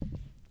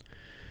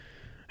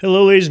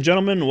Hello, ladies and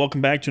gentlemen.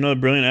 Welcome back to another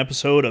brilliant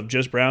episode of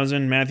Just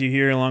Browsing. Matthew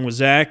here, along with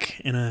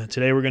Zach. And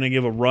today we're going to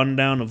give a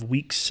rundown of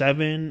Week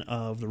 7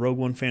 of the Rogue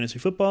One Fantasy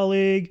Football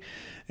League,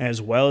 as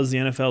well as the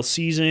NFL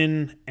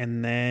season,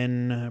 and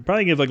then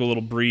probably give like a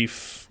little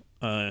brief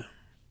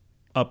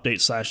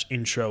update /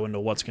 intro into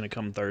what's going to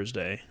come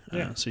Thursday,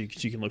 so you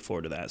can look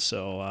forward to that.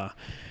 So,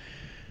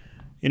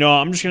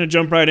 I'm just going to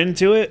jump right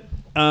into it.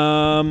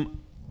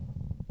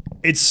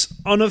 It's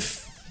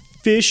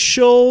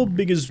unofficial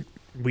because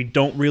we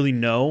don't really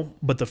know,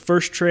 but the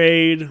first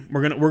trade,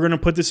 we're gonna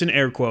put this in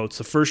air quotes,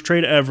 the first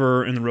trade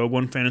ever in the Rogue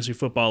One Fantasy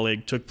Football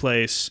League took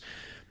place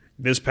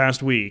this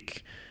past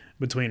week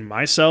between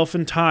myself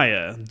and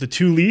Taya, the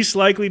two least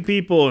likely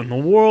people in the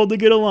world to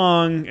get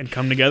along and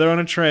come together on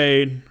a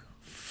trade,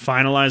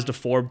 finalized a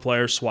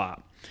 4-player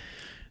swap.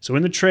 So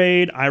in the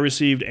trade, I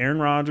received Aaron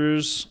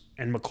Rodgers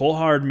and Mecole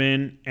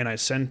Hardman, and I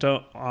sent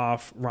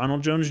off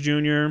Ronald Jones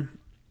Jr.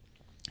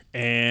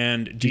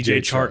 and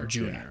DJ Chark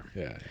Jr.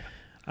 Yeah.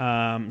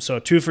 So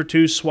a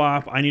 2-for-2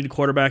 swap. I needed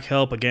quarterback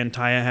help. Again,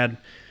 Taya had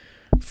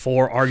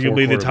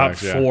arguably the top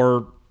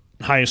 4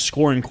 highest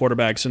scoring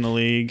quarterbacks in the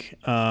league.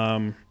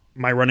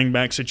 My running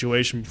back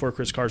situation before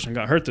Chris Carson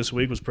got hurt this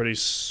week was pretty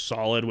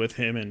solid with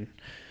him and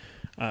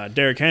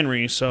Derrick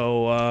Henry.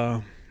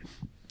 So,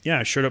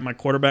 I shored up my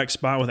quarterback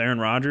spot with Aaron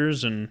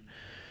Rodgers, and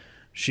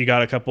she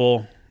got a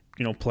couple,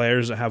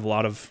 players that have a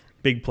lot of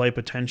big play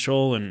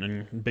potential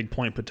and big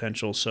point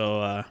potential.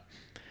 So,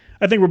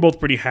 I think we're both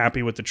pretty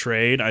happy with the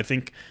trade. I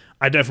think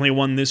I definitely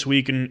won this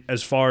week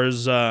as far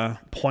as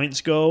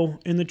points go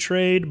in the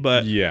trade,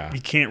 but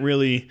you can't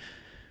really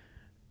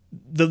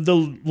 –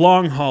 the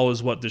long haul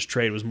is what this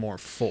trade was more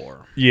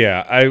for.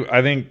 Yeah,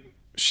 I think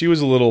she was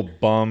a little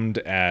bummed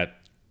at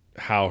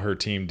how her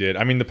team did.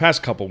 I mean, the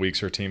past couple weeks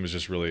her team has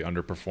just really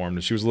underperformed,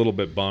 and she was a little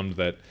bit bummed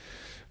that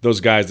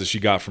those guys that she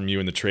got from you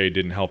in the trade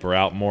didn't help her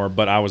out more.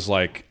 But I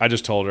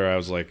just told her, I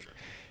was like,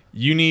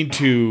 you need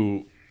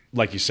to –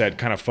 like you said,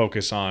 kind of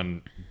focus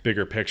on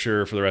bigger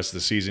picture for the rest of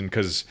the season,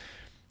 because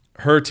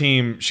her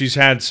team, she's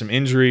had some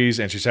injuries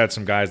and she's had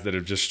some guys that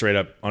have just straight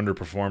up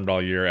underperformed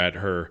all year at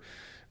her,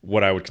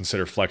 what I would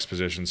consider flex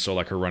positions. So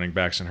like her running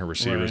backs and her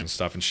receivers and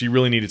stuff. And she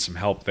really needed some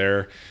help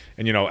there.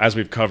 And, as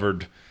we've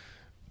covered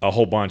a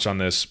whole bunch on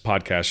this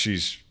podcast,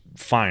 she's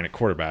fine at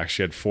quarterback.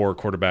 She had 4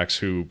 quarterbacks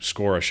who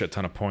score a shit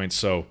ton of points.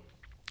 So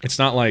it's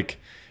not like,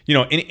 in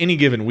any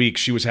given week,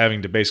 she was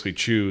having to basically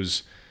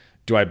choose,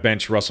 do I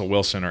bench Russell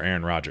Wilson or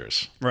Aaron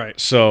Rodgers? Right.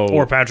 So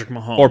or Patrick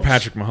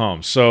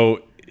Mahomes.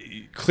 So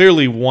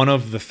clearly one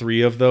of the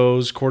 3 of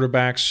those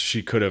quarterbacks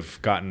she could have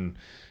gotten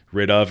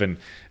rid of. And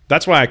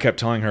that's why I kept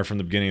telling her from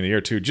the beginning of the year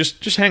too,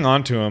 just hang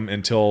on to him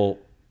until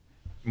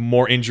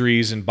more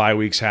injuries and bye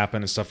weeks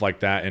happen and stuff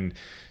like that. And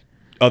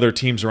other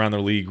teams around the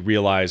league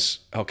realize,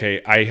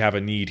 okay, I have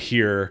a need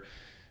here.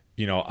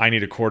 I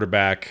need a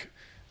quarterback.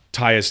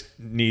 Tyus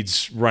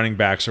needs running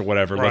backs or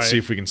whatever. Right. Let's see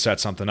if we can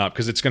set something up,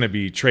 because it's going to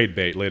be trade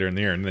bait later in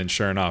the year. And then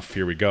sure enough,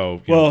 here we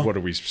go. What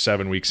are we,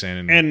 7 weeks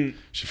in, and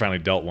she finally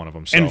dealt one of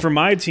them. So. And for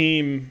my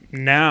team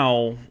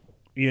now,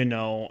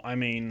 Julio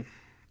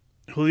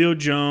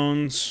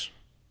Jones,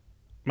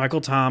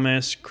 Michael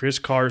Thomas, Chris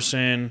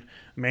Carson,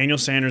 Emmanuel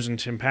Sanders, and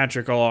Tim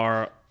Patrick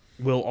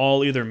will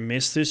all either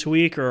miss this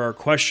week or are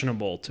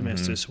questionable to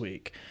miss this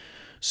week.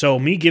 So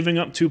me giving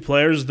up 2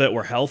 players that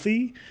were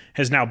healthy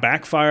has now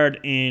backfired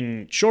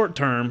in short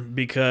term,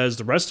 because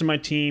the rest of my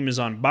team is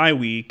on bye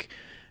week,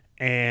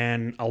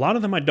 and a lot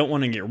of them I don't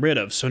want to get rid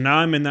of. So now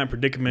I'm in that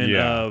predicament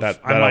of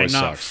that I might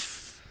not,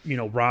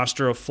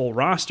 roster a full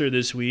roster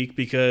this week,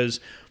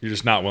 because you're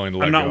just not willing to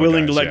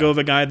let go of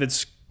a guy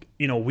that's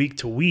week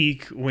to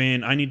week,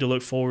 when I need to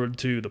look forward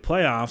to the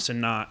playoffs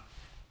and not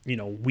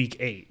week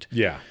 8.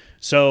 Yeah.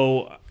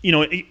 So,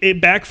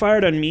 it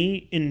backfired on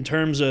me in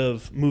terms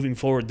of moving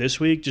forward this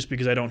week, just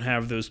because I don't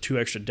have those 2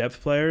 extra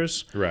depth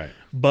players. Right.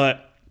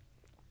 But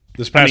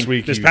this past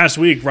week,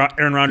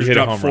 Aaron Rodgers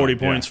dropped 40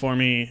 points for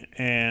me,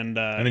 and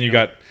then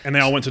and they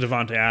all went to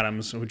Davante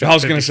Adams, who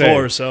dropped 54.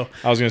 I was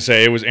going to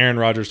say it was Aaron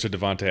Rodgers to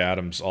Davante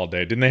Adams all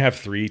day. Didn't they have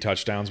 3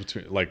 touchdowns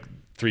between, like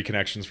 3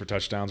 connections for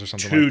touchdowns or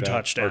something like that? 2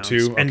 touchdowns. Or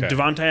 2? Okay. And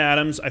Davante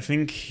Adams, I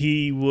think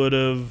he would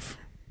have.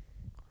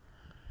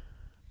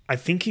 I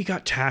think he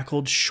got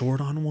tackled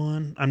short on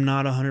one. I'm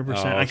not 100%.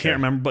 Okay. I can't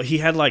remember, but he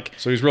had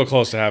So he's real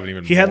close to having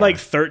even. He had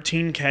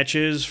 13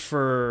 catches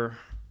for.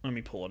 Let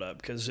me pull it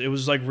up, because it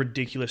was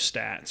ridiculous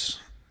stats.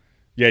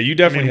 Yeah, you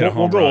definitely hit a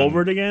home run. We'll go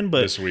over it again,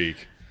 but this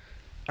week.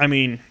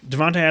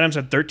 Davante Adams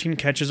had 13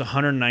 catches,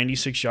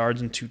 196 yards,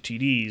 and 2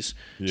 TDs.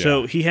 Yeah.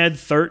 So he had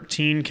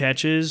 13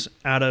 catches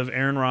out of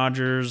Aaron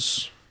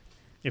Rodgers,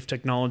 if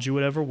technology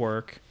would ever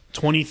work,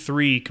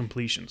 23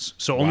 completions.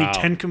 So only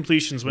 10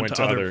 completions went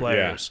to other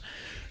players. Yeah.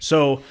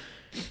 So,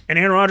 and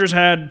Aaron Rodgers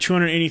had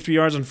 283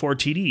 yards and 4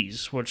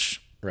 TDs, which,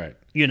 right.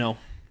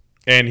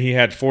 And he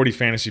had 40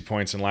 fantasy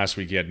points, and last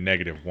week he had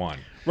 -1.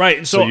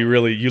 Right. So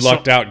you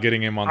lucked out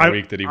getting him on the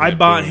week that he went. I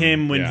bought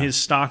him when his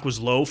stock was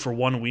low for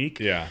 1 week.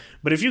 Yeah.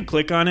 But if you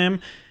click on him,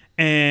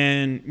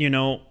 and,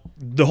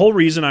 the whole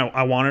reason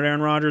I wanted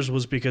Aaron Rodgers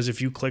was because if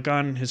you click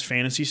on his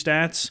fantasy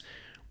stats,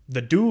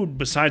 the dude,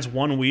 besides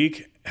 1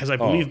 week, has, I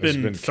believe,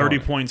 been 30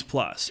 points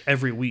plus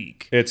every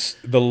week. It's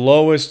the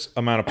lowest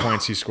amount of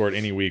points he scored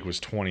any week was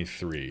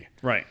 23.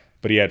 Right.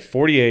 But he had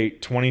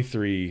 48,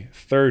 23,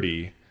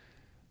 30,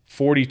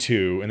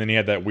 42, and then he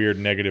had that weird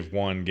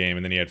 -1 game,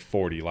 and then he had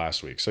 40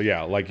 last week. So,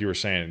 yeah, like you were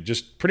saying,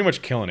 just pretty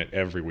much killing it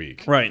every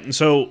week. Right. And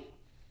so,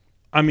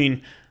 I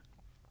mean,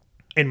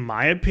 in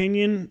my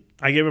opinion,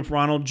 I gave up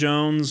Ronald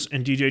Jones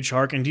and DJ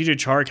Chark, and DJ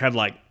Chark had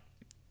like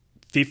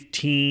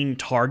 15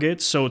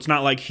 targets, so it's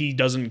not like he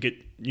doesn't get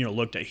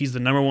looked at. He's the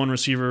number one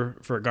receiver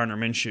for Gardner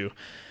Minshew.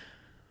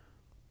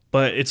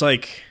 But it's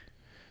like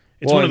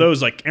one of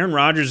those, like, Aaron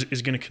Rodgers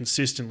is going to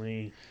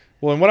consistently.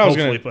 Well, and what I was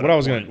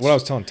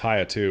telling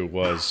Taya too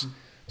was,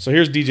 so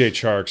here's DJ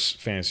Chark's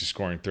fantasy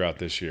scoring throughout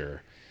this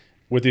year.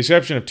 With the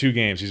exception of 2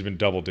 games, he's been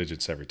double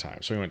digits every time.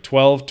 So he went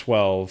 12,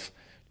 12,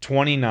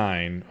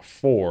 29,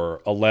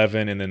 4,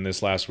 11, and then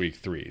this last week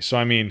 3. So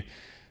I mean,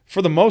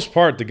 for the most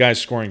part, the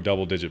guy's scoring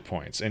double-digit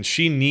points, and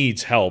she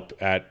needs help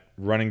at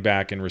running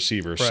back and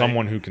receiver,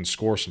 someone who can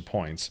score some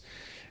points.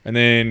 And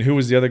then who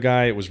was the other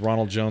guy? It was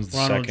Ronald Jones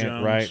the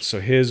second, right? So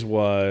his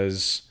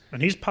was...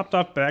 And he's popped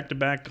off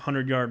back-to-back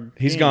 100-yard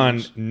He's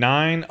gone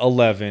 9,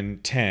 11,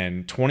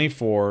 10,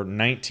 24,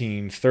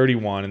 19,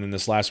 31, and then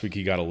this last week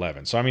he got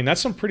 11. So, I mean,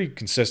 that's some pretty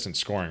consistent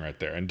scoring right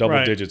there, and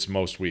double digits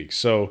most weeks.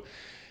 So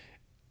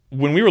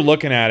when we were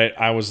looking at it,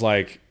 I was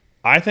like,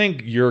 I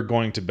think you're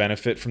going to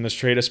benefit from this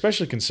trade,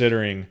 especially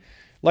considering,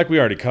 like we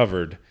already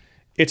covered,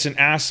 it's an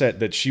asset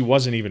that she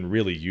wasn't even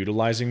really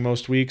utilizing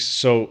most weeks.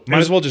 So might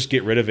as well just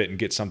get rid of it and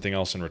get something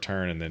else in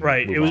return, and then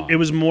move on. It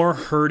was more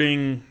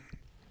hurting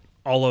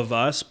all of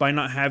us by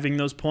not having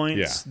those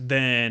points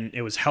than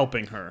it was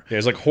helping her. Yeah,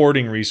 it's like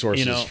hoarding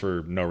resources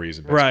for no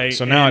reason. Basically. Right.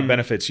 So now it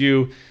benefits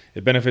you.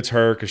 It benefits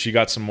her because she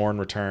got some more in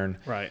return.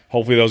 Right.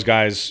 Hopefully those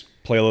guys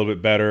play a little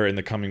bit better in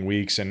the coming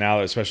weeks. And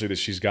now, especially that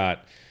she's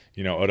got,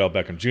 Odell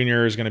Beckham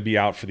Jr. is going to be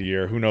out for the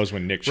year. Who knows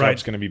when Nick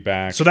Chubb's going to be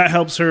back. So that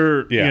helps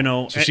her,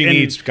 So she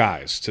needs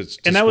guys to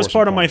and that was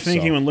part of my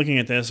thinking when looking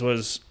at this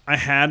was I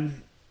had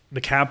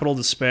the capital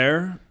to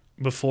spare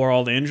before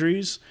all the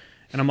injuries.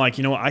 And I'm like,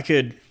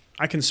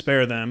 I can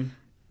spare them,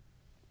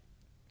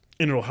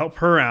 and it'll help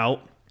her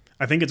out.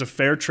 I think it's a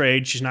fair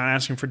trade. She's not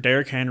asking for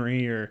Derrick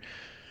Henry or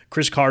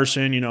Chris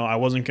Carson. I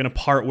wasn't going to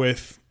part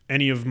with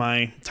any of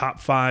my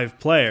top 5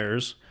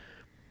 players.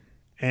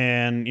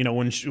 And,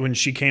 when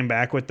she came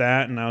back with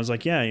that, and I was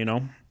like, yeah,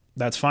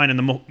 that's fine. And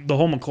the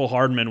whole McCole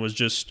Hardman was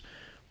just,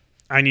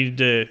 I needed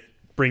to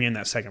bring in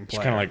that second player.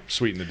 Just kind of like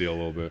sweeten the deal a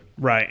little bit.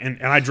 Right.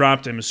 And I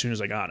dropped him as soon as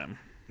I got him.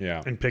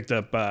 Yeah. And picked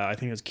up, I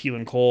think it was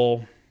Keelan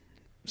Cole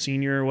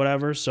Senior or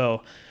whatever.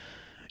 So,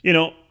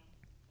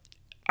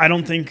 I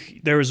don't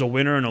think there was a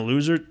winner and a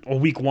loser. A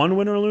week 1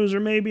 winner or loser,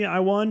 maybe I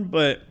won,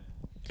 but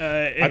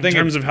in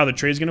terms of how the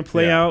trade's going to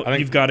play out,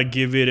 you've got to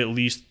give it at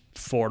least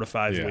 4 to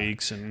 5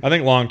 weeks. And I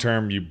think long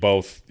term,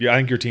 I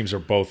think your teams are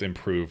both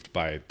improved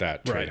by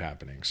that trade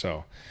happening.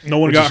 So no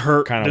one got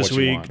hurt this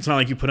week. It's not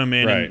like you put them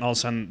in and all of a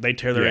sudden they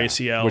tear their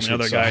ACL and the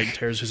other guy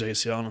tears his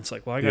ACL, and it's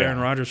like, well, I got Aaron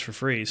Rodgers for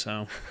free,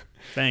 so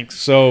thanks.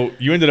 So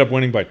you ended up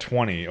winning by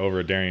 20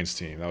 over Darian's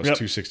team. That was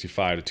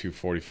 265 to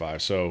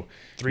 245. So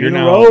 3 in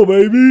a row,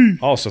 baby.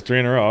 Oh, so 3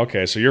 in a row.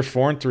 Okay, so you're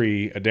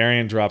 4-3.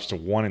 Darian drops to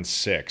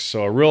 1-6.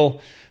 So a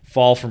real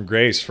fall from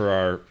grace for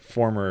our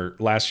former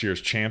last year's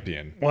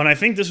champion. Well, and I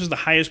think this was the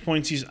highest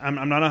points I'm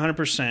not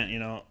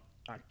 100%.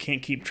 I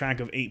can't keep track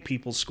of 8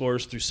 people's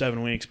scores through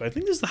 7 weeks, but I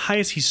think this is the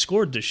highest he's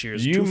scored this year.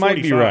 You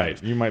might be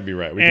right. You might be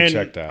right. We can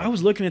check that. I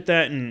was looking at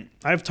that, and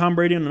I have Tom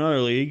Brady in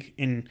another league,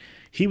 and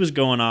he was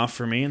going off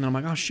for me, and then I'm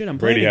like, oh shit, I'm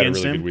playing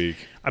against him. Brady had a really good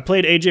week. I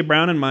played AJ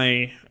Brown in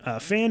my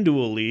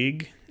FanDuel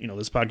league.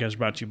 This podcast is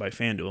brought to you by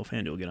FanDuel.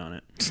 FanDuel, get on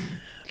it.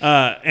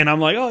 And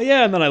I'm like, oh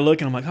yeah, and then I look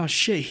and I'm like, oh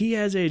shit, he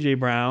has AJ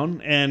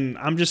Brown, and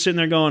I'm just sitting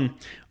there going,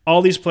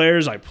 all these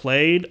players I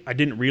played, I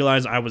didn't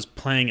realize I was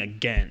playing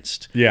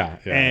against. Yeah.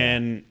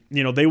 And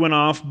they went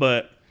off,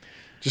 but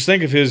just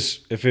think if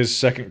his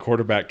second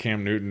quarterback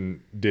Cam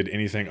Newton did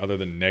anything other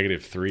than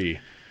 -3.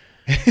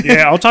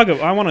 Yeah,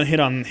 I want to hit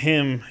on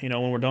him,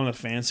 when we're done with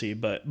fancy.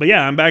 But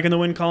yeah, I'm back in the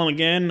win column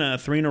again,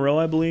 3 in a row,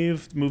 I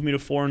believe. Moved me to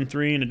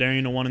 4-3, and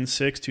Darian to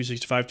 1-6,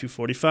 265,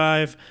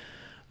 245.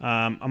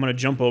 I'm going to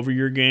jump over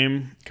your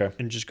game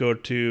and just go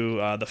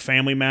to the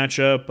family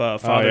matchup,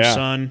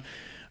 father-son.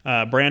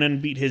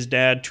 Brandon beat his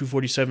dad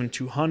 247,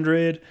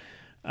 200.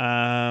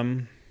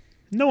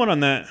 No one on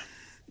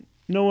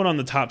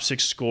the top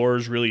 6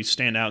 scores really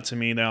stand out to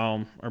me. They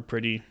all are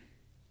pretty,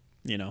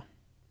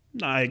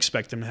 I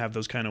expect him to have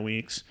those kind of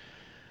weeks.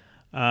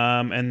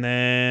 And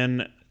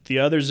then the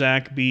other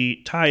Zach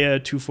beat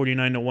Taya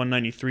 249 to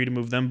 193 to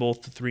move them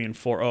both to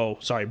 3-4. Oh,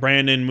 sorry.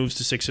 Brandon moves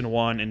to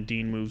 6-1 and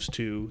Dean moves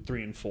to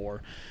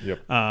 3-4.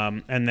 Yep.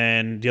 And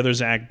then the other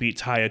Zach beat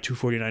Taya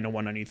 249 to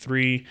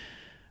 193.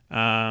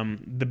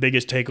 The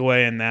biggest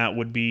takeaway in that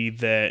would be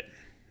that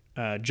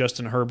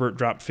Justin Herbert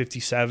dropped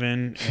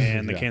 57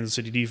 and the Kansas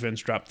City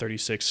defense dropped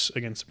 36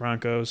 against the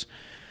Broncos.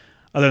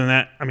 Other than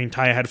that,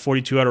 Taya had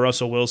 42 out of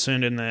Russell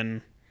Wilson, and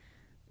then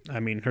I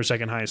mean, her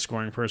second highest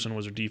scoring person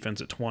was her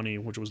defense at 20,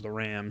 which was the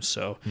Rams.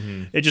 So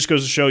it just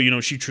goes to show,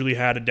 she truly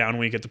had a down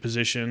week at the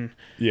position.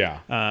 Yeah.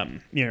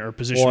 Her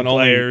position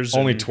players.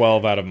 Only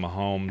 12 out of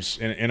Mahomes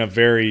in a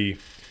very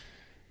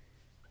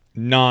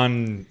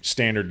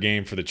non-standard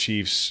game for the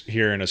Chiefs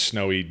here in a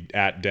snowy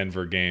at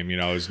Denver game.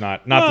 It's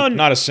not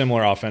a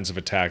similar offensive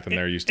attack than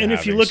they're used to having. And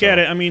if you look at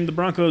it, I mean, the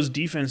Broncos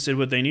defense did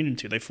what they needed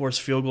to. They forced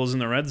field goals in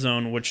the red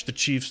zone, which the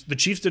Chiefs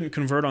didn't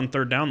convert on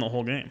third down the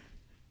whole game.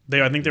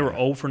 I think they were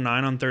 0 for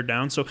 9 on third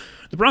down. So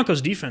the Broncos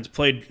defense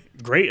played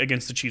great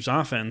against the Chiefs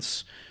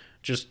offense.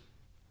 Just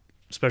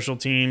special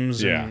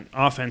teams and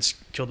offense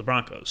killed the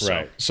Broncos.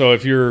 Right. So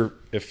if you're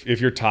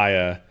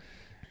Taya,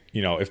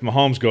 if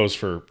Mahomes goes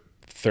for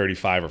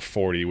 35 or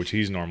 40, which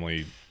he's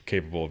normally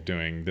capable of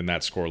doing, then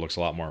that score looks a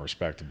lot more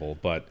respectable.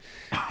 But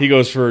he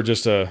goes for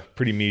just a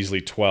pretty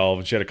measly 12.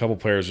 And she had a couple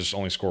players just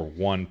only score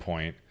 1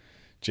 point.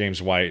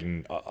 James White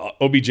and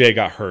OBJ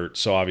got hurt,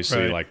 so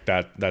obviously like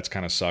that's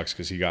kind of sucks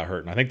because he got hurt,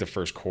 and I think the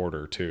first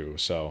quarter too.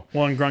 So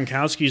and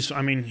Gronkowski's,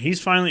 I mean,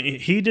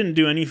 he didn't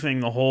do anything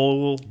the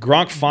whole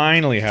Gronk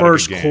finally had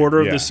first a good game.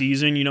 Quarter of the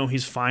season.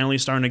 He's finally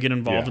starting to get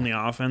involved in the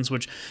offense,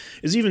 which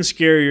is even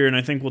scarier. And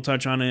I think we'll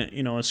touch on it,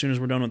 as soon as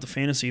we're done with the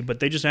fantasy. But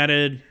they just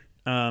added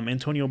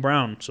Antonio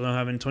Brown, so they'll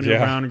have Antonio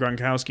Brown,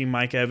 Gronkowski,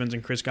 Mike Evans,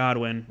 and Chris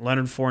Godwin,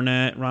 Leonard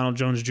Fournette, Ronald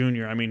Jones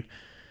Jr. I mean.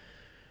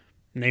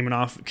 Naming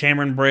off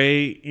Cameron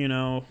Bray,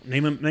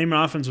 name an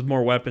offense with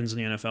more weapons in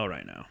the NFL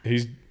right now.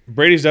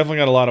 Brady's definitely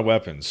got a lot of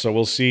weapons, so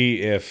we'll see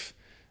if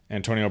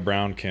Antonio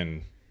Brown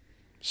can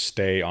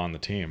stay on the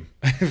team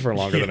for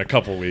longer than a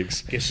couple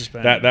weeks.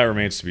 That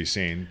remains to be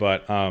seen.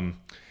 But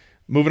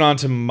moving on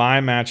to my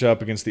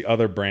matchup against the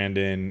other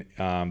Brandon,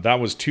 that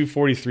was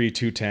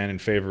 243-210 in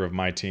favor of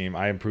my team.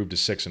 I improved to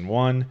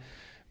 6-1.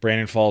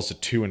 Brandon falls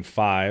to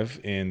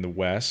 2-5 in the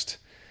West.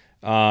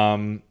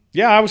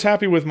 Yeah, I was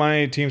happy with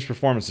my team's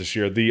performance this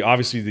year.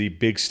 Obviously the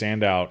big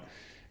standout,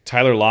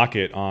 Tyler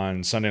Lockett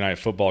on Sunday Night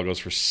Football goes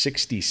for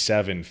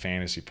 67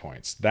 fantasy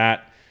points.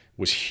 That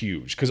was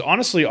huge because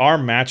honestly, our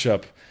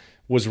matchup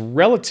was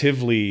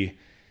relatively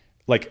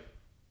like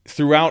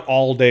throughout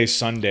all day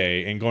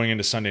Sunday and going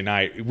into Sunday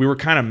night, we were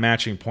kind of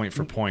matching point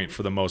for point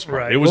for the most part.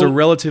 Right. It was a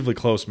relatively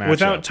close matchup.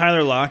 Without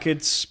Tyler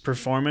Lockett's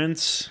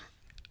performance,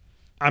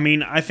 I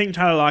mean, I think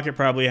Tyler Lockett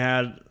probably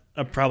had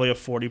a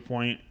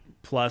 40-point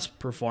plus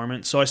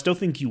performance. So I still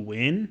think you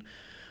win,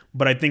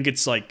 but I think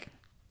it's like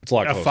a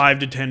lot closer. 5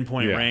 to 10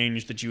 point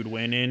range that you would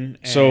win in.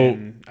 And, so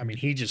I mean,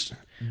 he just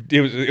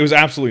it was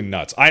absolutely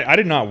nuts. I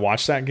did not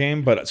watch that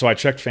game, but so I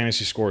checked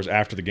fantasy scores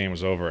after the game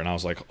was over, and I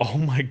was like, oh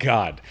my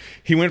god,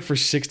 he went for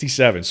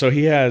 67. So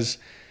he has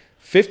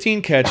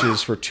 15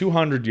 catches for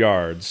 200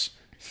 yards,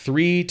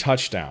 3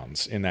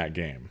 touchdowns in that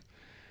game.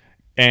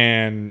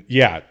 And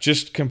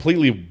just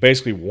completely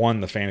basically won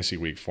the fantasy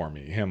week for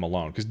me, him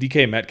alone. Because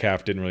DK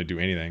Metcalf didn't really do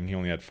anything. He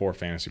only had 4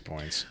 fantasy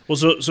points. Well,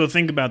 so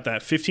think about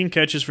that. 15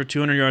 catches for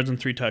 200 yards and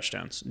 3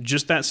 touchdowns.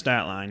 Just that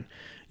stat line.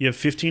 You have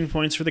 15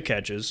 points for the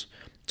catches,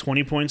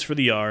 20 points for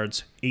the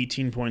yards,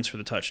 18 points for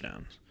the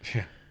touchdowns.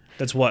 Yeah.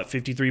 That's what,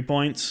 53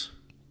 points?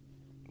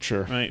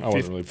 Sure. Right? I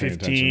wasn't really paying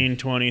 15, attention.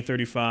 20,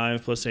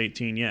 35, plus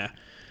 18,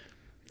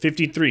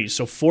 53.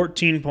 So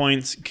 14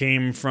 points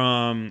came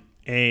from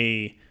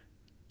a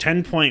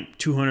 10-point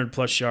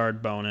 200-plus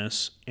yard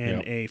bonus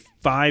and a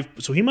 5.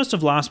 So he must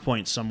have lost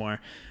points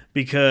somewhere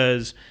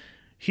because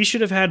he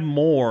should have had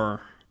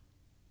more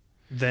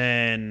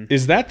than.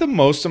 Is that the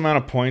most amount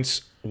of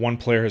points one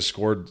player has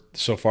scored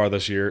so far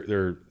this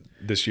year?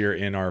 This year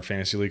in our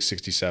fantasy league,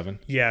 67.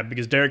 Yeah,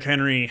 because Derrick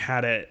Henry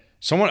had it.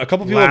 A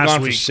couple people have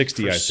gone for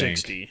 60, I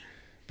think.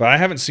 But I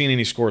haven't seen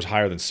any scores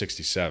higher than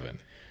 67.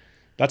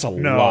 That's a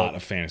lot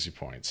of fantasy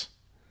points.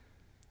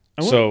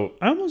 I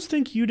almost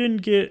think you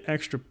didn't get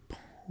extra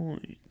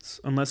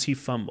points unless he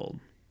fumbled.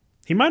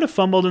 He might have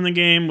fumbled in the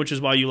game, which is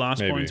why you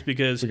lost points.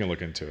 Because we can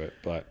look into it.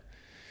 But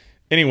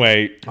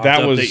anyway,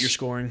 update your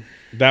scoring.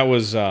 That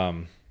was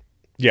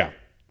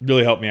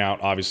really helped me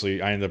out.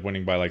 Obviously, I ended up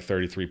winning by like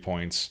 33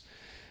 points.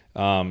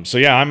 I'm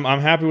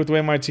happy with the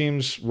way my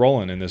team's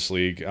rolling in this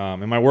league.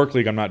 In my work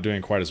league, I'm not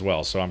doing quite as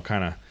well, so I'm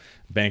kind of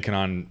banking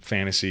on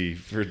fantasy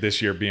for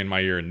this year being my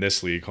year in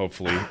this league,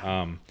 hopefully.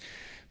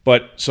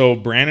 But so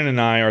Brandon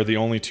and I are the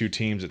only 2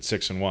 teams at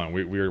 6-1.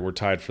 We're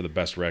tied for the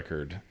best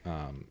record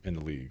in the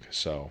league.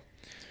 So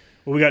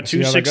we got 2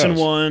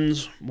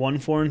 6-1s, 1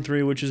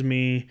 4-3, which is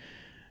me,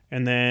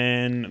 and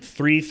then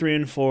 3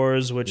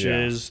 3-4s, which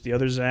is the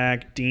other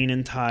Zach, Dean,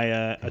 and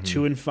Taya. A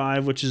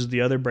 2-5, which is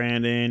the other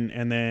Brandon,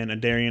 and then a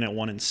Darian at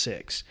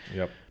 1-6.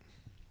 Yep.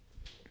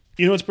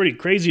 You know what's pretty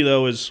crazy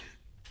though is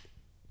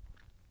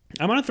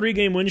I'm on a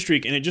 3-game win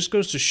streak, and it just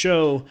goes to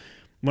show.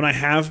 When I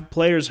have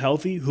players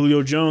healthy,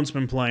 Julio Jones has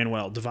been playing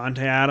well.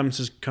 Devontae Adams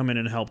has come in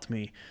and helped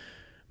me.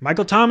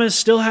 Michael Thomas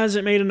still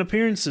hasn't made an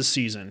appearance this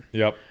season.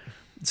 Yep.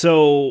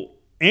 So,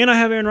 and I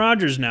have Aaron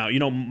Rodgers now.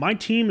 My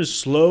team is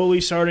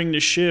slowly starting to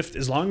shift.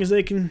 As long as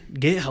they can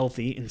get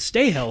healthy and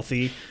stay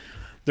healthy,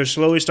 they're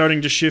slowly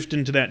starting to shift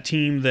into that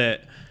team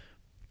that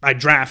I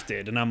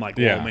drafted. And I'm like,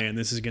 man,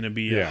 this is going to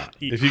be a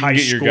if you can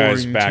get your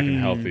guys back and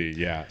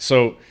healthy,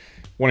 So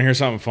Want to hear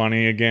something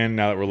funny again?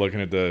 Now that I'm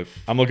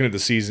looking at the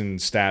season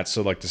stats.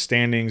 So like the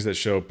standings that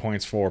show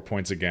points for,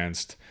 points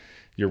against,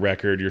 your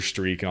record, your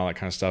streak, and all that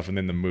kind of stuff, and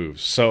then the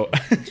moves. So,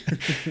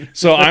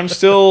 so I'm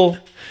still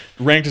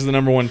ranked as the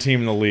number 1 team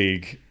in the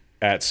league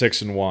at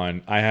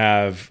 6-1. I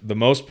have the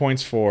most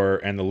points for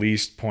and the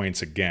least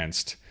points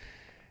against.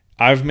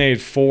 I've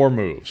made 4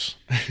 moves.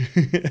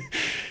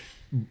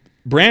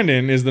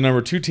 Brandon is the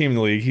number 2 team in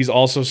the league. He's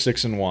also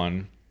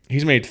 6-1.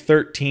 He's made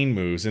 13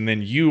 moves, and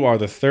then you are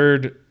the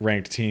 3rd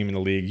ranked team in the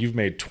league. You've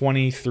made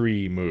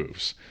 23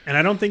 moves. And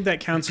I don't think that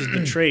counts as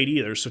the trade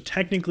either. So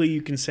technically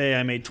you can say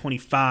I made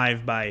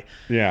 25 by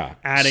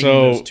adding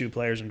those 2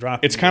 players and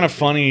dropping. It's kind of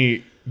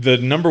funny. The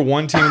number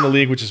 1 team in the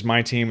league, which is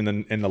my team,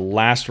 and the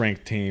last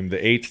ranked team, the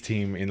 8th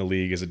team in the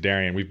league is a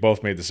Darian. We've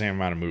both made the same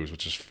amount of moves,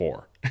 which is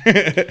 4.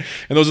 And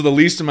those are the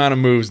least amount of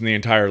moves in the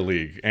entire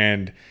league.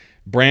 And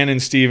Brandon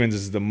Stevens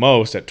is the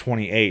most at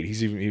 28.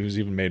 He was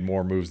even made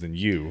more moves than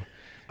you.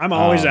 I'm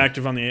always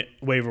active on the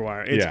waiver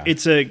wire.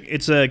 It's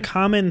a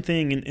common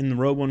thing in the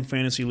Rogue One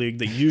Fantasy League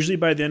that usually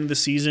by the end of the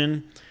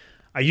season,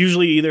 I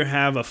usually either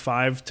have a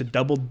 5 to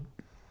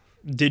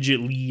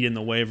double-digit lead in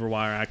the waiver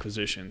wire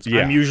acquisitions.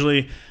 Yeah. I'm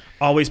usually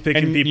always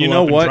picking people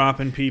up and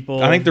dropping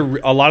people. I think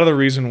a lot of the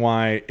reason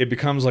why it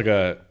becomes like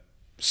a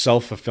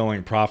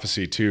self-fulfilling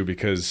prophecy too,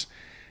 because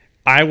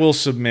I will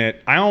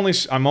submit.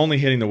 I'm only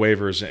hitting the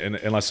waivers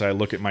unless I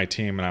look at my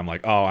team and I'm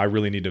like, oh, I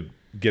really need to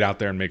get out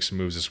there and make some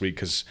moves this week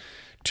because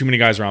too many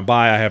guys are on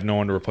bye. I have no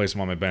one to replace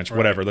them on my bench. Right.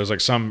 Whatever. There's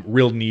like some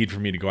real need for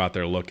me to go out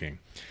there looking.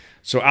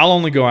 So I'll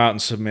only go out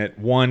and submit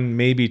 1,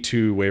 maybe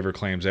 2 waiver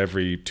claims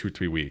every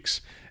 2-3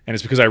 weeks, and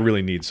it's because I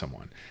really need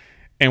someone.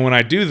 And when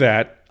I do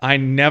that, I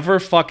never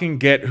fucking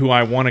get who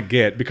I want to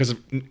get because of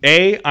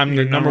A, I'm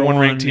the number 1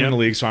 ranked team in the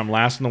league, so I'm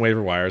last in the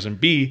waiver wires, and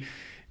B,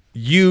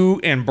 you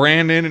and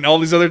Brandon and all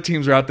these other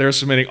teams are out there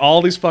submitting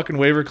all these fucking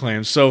waiver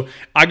claims. So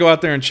I go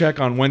out there and check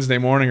on Wednesday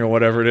morning or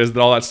whatever it is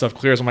that all that stuff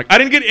clears. I'm like, I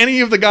didn't get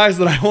any of the guys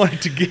that I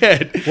wanted to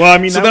get. Well, I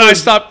mean, so then I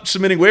stopped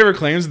submitting waiver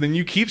claims, and then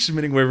you keep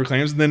submitting waiver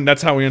claims, and then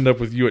that's how we end up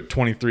with you at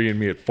 23 and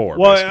me at 4.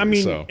 Well, I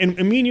mean,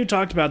 and me and you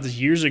talked about this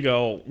years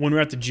ago when we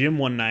were at the gym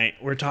one night.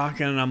 We're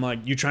talking, and I'm like,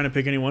 you trying to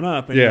pick anyone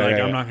up? And you're like,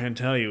 I'm not going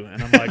to tell you.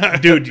 And I'm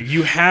like, dude,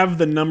 you have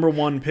the number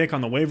 1 pick on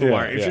the waiver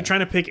wire. If you're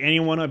trying to pick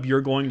anyone up, you're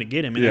going to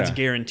get him, and that's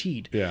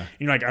guaranteed. Yeah. And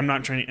you're like, I'm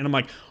not trying. And I'm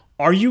like,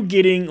 are you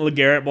getting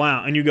LeGarrette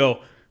Blount? And you go,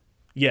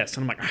 yes.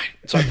 And I'm like, all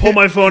right. So I pull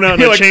my phone out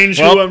and I change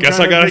who I'm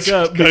trying to pick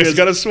up. Guess I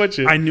got to switch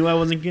it. I knew I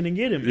wasn't going to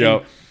get him.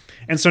 Yep.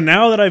 And so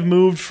now that I've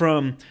moved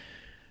from,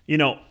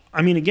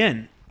 I mean,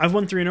 again, I've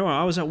won 3 in a row.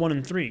 I was at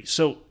 1-3.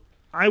 So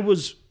I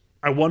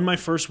won my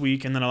first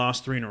week and then I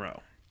lost 3 in a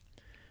row.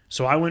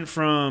 So I went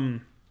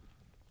from,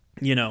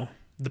 the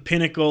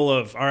pinnacle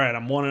of, all right,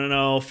 I'm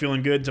 1-0,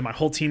 feeling good, to my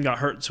whole team got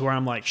hurt, to where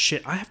I'm like,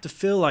 shit, I have to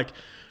fill like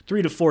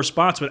 3 to 4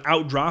 spots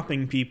without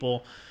dropping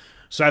people.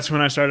 So that's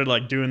when I started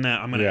like doing that.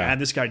 I'm going to add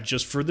this guy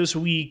just for this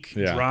week,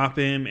 drop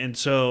him. And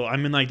so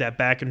I'm in like that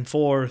back and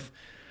forth.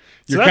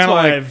 So that's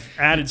why I've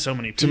added so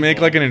many people. To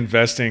make like an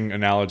investing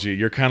analogy,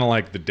 you're kind of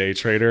like the day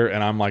trader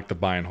and I'm like the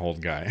buy and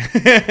hold guy.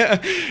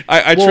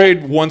 I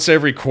trade once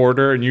every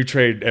quarter and you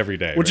trade every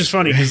day. Which is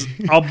funny because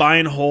I'll buy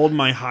and hold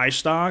my high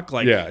stock,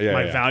 like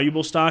my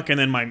valuable stock, and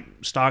then my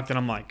stock that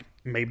I'm like,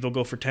 maybe they'll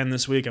go for 10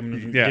 this week. I'm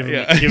going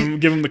to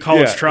give them the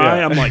college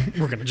try. I'm like,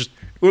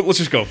 let's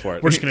just go for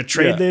it. We're just going to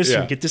trade this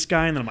and get this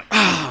guy. And then I'm like,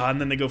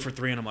 and then they go for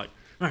 3 and I'm like,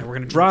 all right, we're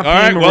going to drop him.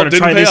 And we're going to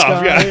try this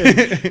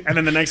guy. And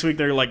then the next week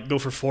they're like, go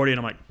for 40. And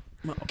I'm like,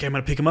 okay, I'm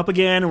going to pick him up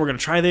again and we're going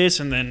to try this.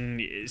 And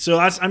then, so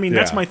that's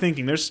my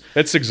thinking.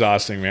 It's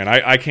exhausting, man.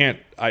 I can't,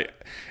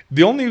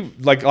 the only,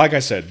 like I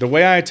said, the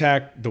way I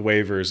attack the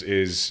waivers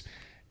is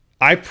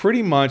I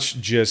pretty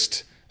much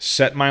just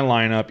set my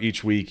lineup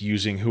each week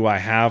using who I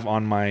have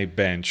on my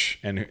bench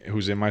and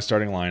who's in my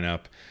starting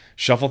lineup,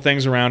 shuffle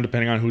things around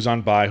depending on who's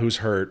on bye, who's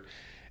hurt.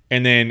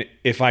 And then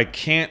if I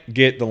can't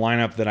get the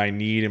lineup that I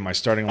need in my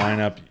starting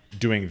lineup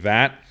doing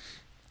that,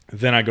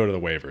 then I go to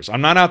the waivers.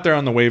 I'm not out there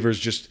on the waivers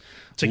just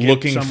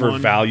looking for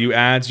value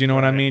adds, you know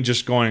what I mean?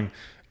 Just going,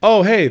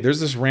 oh, hey,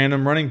 there's this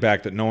random running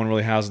back that no one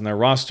really has in their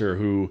roster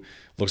who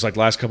looks like the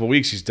last couple of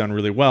weeks he's done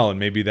really well, and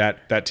maybe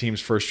that team's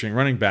first-string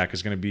running back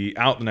is going to be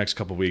out the next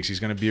couple of weeks.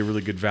 He's going to be a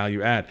really good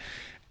value add.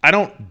 I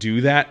don't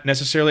do that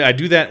necessarily. I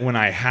do that when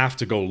I have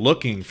to go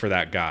looking for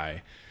that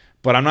guy,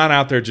 but I'm not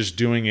out there just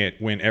doing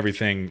it when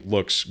everything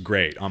looks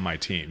great on my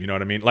team. You know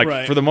what I mean?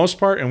 Like for the most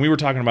part, and we were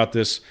talking about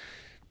this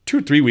 2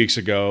 or 3 weeks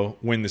ago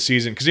when the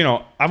season, because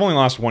I've only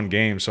lost 1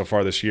 game so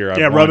far this year.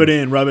 Rub it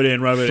in.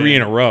 3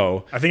 in a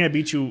row. I think I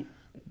beat you.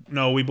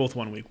 No, we both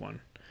won week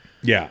 1.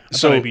 Yeah. I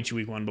thought I beat you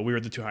week 1, but we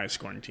were the 2 highest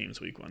scoring teams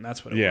week 1.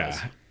 That's what it was.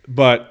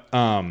 But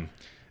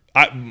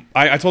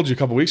I told you a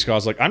couple weeks ago, I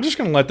was like, I'm just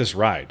going to let this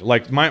ride.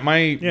 Like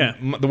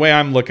the way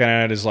I'm looking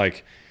at it is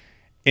like,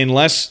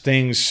 unless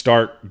things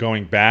start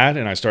going bad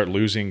and I start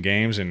losing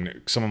games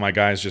and some of my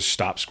guys just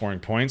stop scoring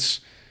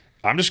points,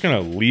 I'm just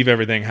going to leave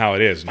everything how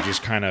it is and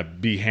just kind of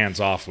be hands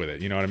off with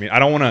it. You know what I mean? I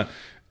don't want to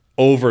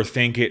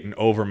overthink it and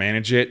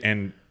overmanage it.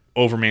 And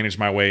overmanaged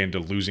my way into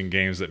losing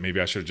games that maybe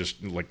I should have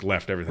just like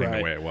left everything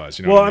the way it was.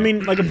 You know well, I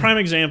mean, like a prime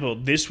example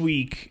this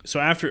week. So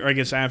after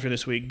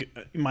this week,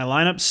 my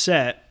lineup's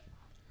set,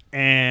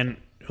 and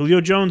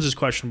Julio Jones is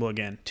questionable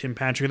again. Tim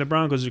Patrick of the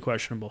Broncos is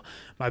questionable.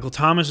 Michael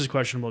Thomas is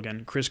questionable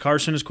again. Chris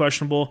Carson is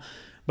questionable,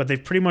 but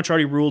they've pretty much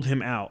already ruled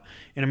him out.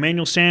 And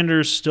Emmanuel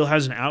Sanders still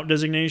has an out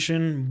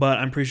designation, but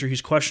I'm pretty sure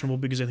he's questionable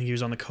because I think he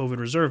was on the COVID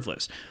reserve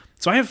list.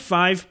 So I have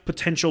 5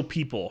 potential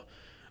people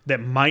that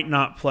might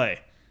not play.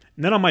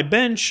 And then on my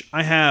bench,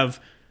 I have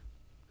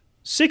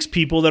 6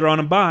 people that are on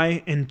a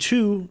bye and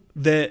 2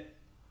 that,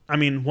 I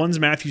mean, one's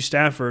Matthew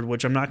Stafford,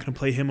 which I'm not going to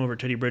play him over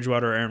Teddy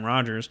Bridgewater or Aaron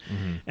Rodgers.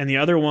 Mm-hmm. And the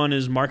other one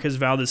is Marquez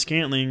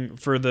Valdes-Scantling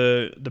for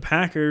the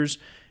Packers,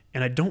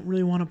 and I don't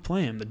really want to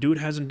play him. The dude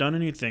hasn't done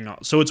anything.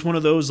 So it's one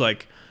of those,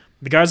 like,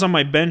 the guys on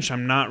my bench,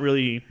 I'm not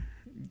going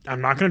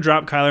to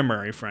drop Kyler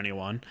Murray for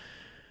anyone.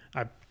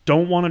 I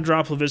don't want to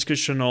drop Laviska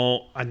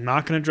Shenault. I'm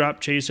not going to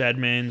drop Chase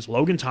Edmonds.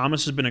 Logan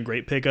Thomas has been a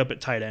great pickup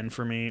at tight end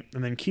for me.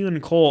 And then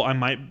Keelan Cole, I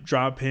might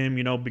drop him,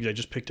 because I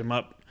just picked him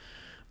up.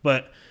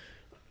 But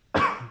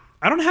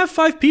I don't have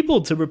 5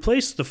 people to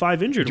replace the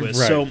 5 injured with.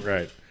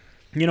 Right.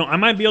 I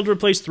might be able to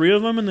replace 3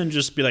 of them and then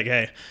just be like,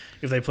 hey,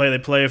 if they play, they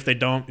play. If they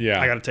don't,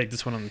 I got to take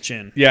this one on the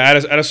chin. Yeah,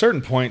 at a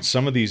certain point,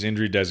 some of these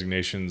injury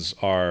designations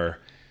are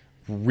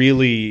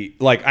really,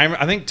 like,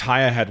 I think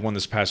Taya had one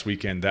this past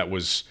weekend that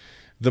was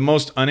the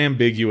most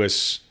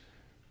unambiguous,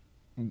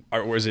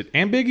 or is it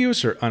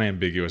ambiguous or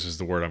unambiguous is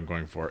the word I'm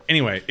going for.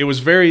 Anyway, it was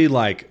very,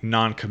 like,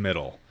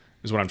 non-committal.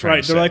 Is what I'm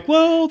trying to say. They're like,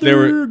 well,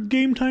 they're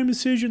game time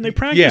decision. They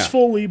practice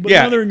fully, but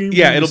now they're game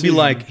time it'll decision. be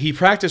like he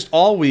practiced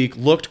all week,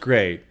 looked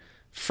great.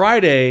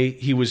 Friday,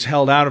 he was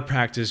held out of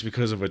practice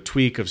because of a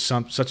tweak of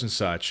such and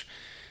such.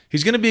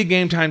 He's going to be a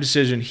game time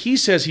decision. He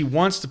says he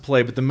wants to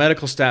play, but the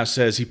medical staff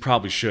says he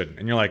probably shouldn't.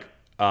 And you're like,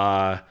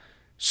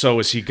 so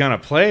is he going to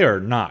play or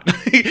not?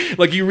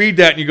 Like, you read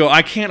that and you go,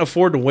 I can't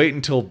afford to wait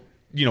until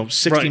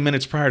 60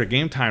 minutes prior to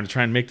game time to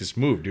try and make this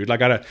move, dude.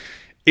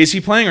 Is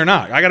he playing or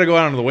not? I got to go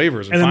out onto the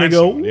waivers and then find they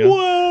go, someone,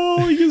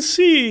 well, you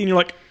see. And you're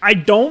like, I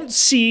don't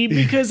see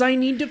because I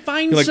need to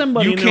find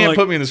somebody. You can't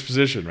put me in this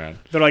position, man.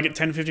 They're like at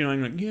 10:59, you're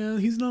like, yeah,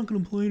 he's not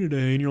going to play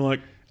today. And you're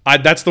like,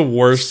 that's the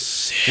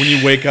worst when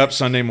you wake up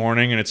Sunday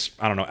morning and it's,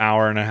 I don't know,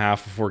 hour and a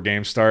half before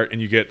game start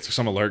and you get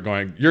some alert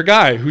going, your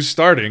guy who's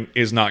starting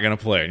is not going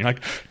to play. And you're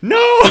like,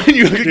 no! And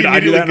you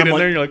immediately get in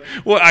there and you're like,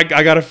 well,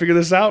 I got to figure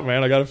this out,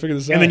 man. I got to figure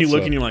this out. And then you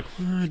look and you're like,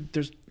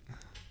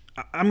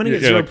 I'm going to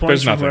get 0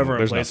 points from whoever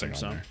replaces him.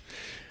 So.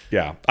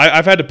 Yeah,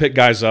 I've had to pick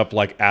guys up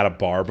like at a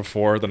bar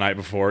before, the night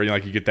before. You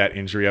get that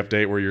injury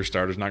update where your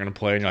starter's not going to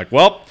play, and you're like,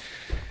 well,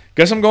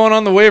 guess I'm going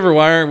on the waiver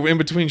wire in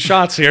between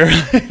shots here,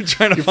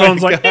 trying to your find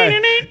phone's like,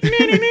 and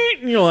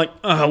you're like,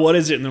 what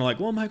is it? And they're like,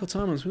 well, Michael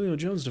Thomas, Julio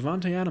Jones,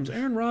 Devontae Adams,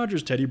 Aaron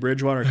Rodgers, Teddy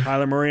Bridgewater,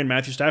 Kyler Murray, and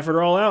Matthew Stafford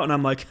are all out, and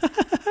I'm like,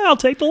 I'll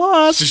take the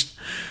loss. Just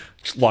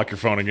lock your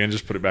phone again,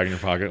 just put it back in your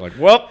pocket. Like,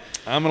 well,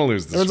 I'm going to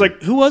lose this week. Everyone's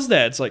like, who was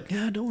that? It's like,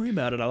 yeah, don't worry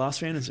about it. I lost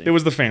fantasy. It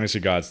was the fantasy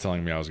gods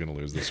telling me I was going to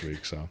lose this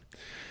week, so.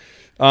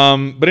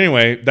 But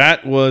anyway,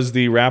 that was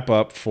the wrap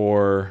up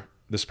for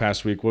this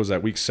past week. What was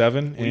that? Week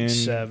 7 in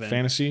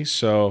fantasy.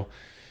 So,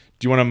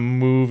 do you want to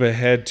move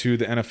ahead to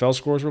the NFL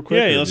scores real quick?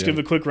 Yeah, let's give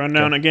a quick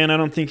rundown. Okay. Again, I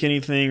don't think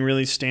anything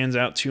really stands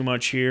out too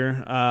much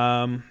here.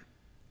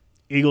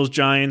 Eagles,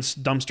 Giants,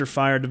 dumpster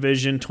fire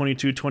division,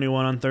 22-21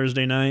 on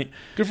Thursday night.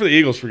 Good for the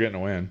Eagles for getting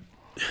a win.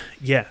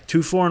 Yeah,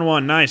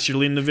 2-4-1. Nice. You're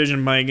leading the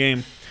division by a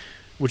game,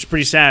 which is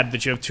pretty sad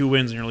that you have 2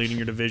 wins and you're leading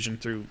your division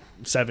through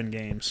 7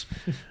 games.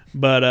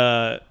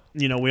 But,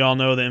 we all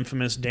know the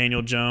infamous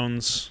Daniel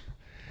Jones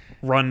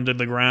run to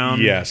the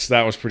ground. Yes,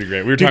 that was pretty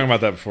great. We were talking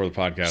about that before the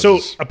podcast. So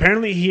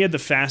apparently he had the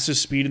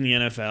fastest speed in the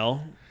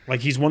NFL. Like,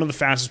 he's one of the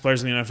fastest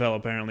players in the NFL,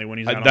 apparently, when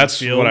he's out on the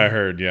field. That's what I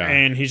heard, yeah.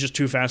 And he's just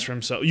too fast for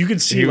himself. You can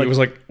see, it was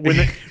like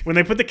when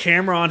they put the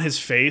camera on his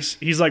face,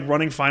 he's, like,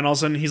 running fine. All of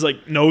a sudden, he's,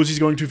 like, knows he's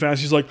going too fast.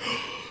 He's, like,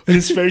 and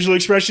his facial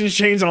expressions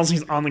change, and all of a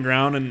sudden he's on the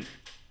ground, and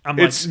I'm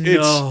like,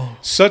 no.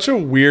 It's such a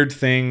weird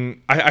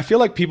thing. I feel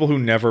like people who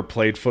never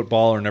played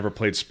football or never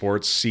played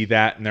sports see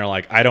that, and they're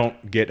like, I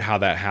don't get how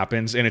that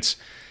happens. And it's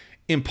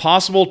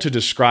impossible to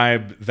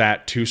describe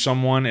that to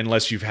someone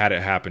unless you've had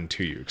it happen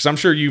to you. Because I'm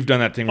sure you've done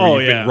that thing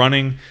where you've been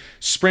running,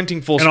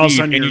 sprinting full speed,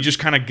 and you just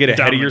kind of get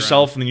ahead of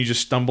yourself, and then you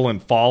just stumble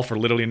and fall for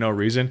literally no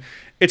reason.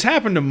 It's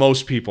happened to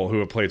most people who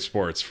have played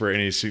sports for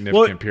any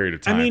significant period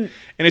of time.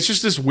 And it's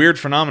just this weird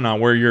phenomenon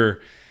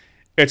where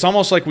it's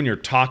almost like when you're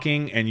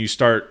talking and you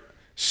start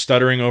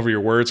stuttering over your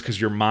words because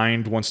your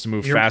mind wants to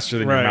move faster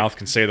than your mouth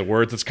can say the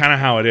words. That's kind of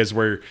how it is,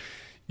 where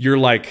you're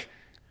like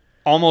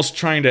almost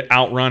trying to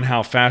outrun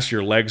how fast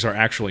your legs are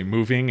actually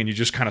moving, and you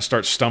just kind of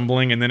start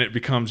stumbling, and then it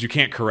becomes you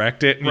can't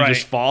correct it, and you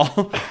just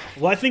fall.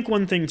 Well, I think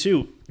one thing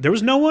too, there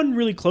was no one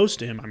really close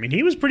to him. I mean,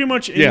 he was pretty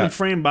much in the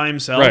frame by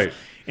himself,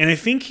 and I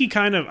think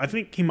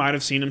he might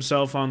have seen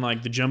himself on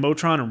like the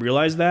jumbotron and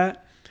realized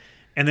that.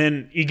 And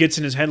then he gets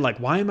in his head like,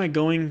 why am I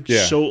going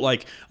so,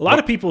 like, a lot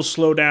of people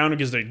slow down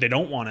because they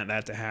don't want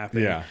that to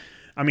happen. Yeah.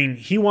 I mean,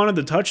 he wanted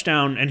the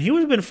touchdown, and he would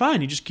have been fine.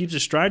 He just keeps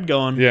his stride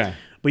going. Yeah.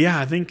 But yeah,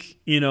 I think,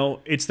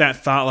 it's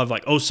that thought of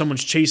like, oh,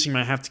 someone's chasing me,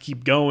 I have to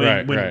keep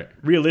going. Right.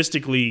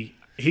 Realistically,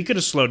 he could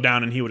have slowed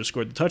down and he would have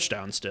scored the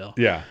touchdown still.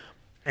 Yeah.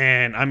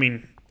 And I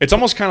mean, it's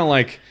almost kind of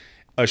like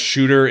a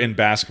shooter in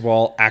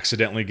basketball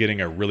accidentally getting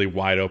a really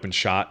wide open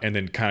shot and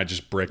then kind of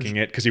just bricking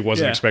it because he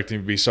wasn't expecting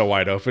to be so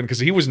wide open, because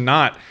he was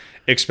not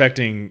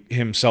expecting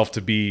himself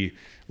to be,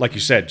 like you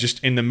said,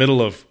 just in the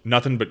middle of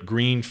nothing but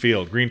green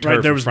field, green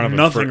turf in front of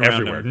him for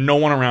everywhere. No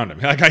one around him.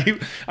 Like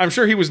I'm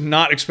sure he was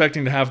not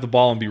expecting to have the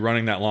ball and be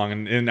running that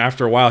long. And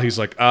after a while, he's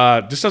like,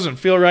 this doesn't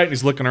feel right. And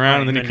he's looking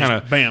around, and then he kind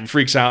of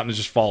freaks out and it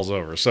just falls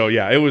over. So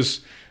yeah,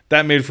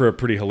 that made for a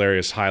pretty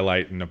hilarious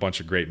highlight and a bunch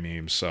of great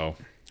memes. So,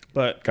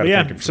 so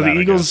the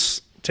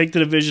Eagles take the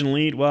division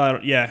lead. Well,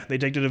 they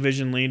take the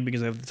division lead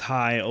because they have the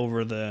tie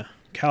over the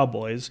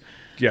Cowboys.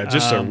 Yeah,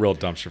 just a real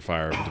dumpster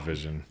fire of a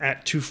division.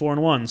 At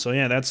 2-4-1. So,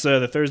 yeah, that's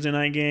the Thursday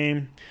night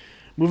game.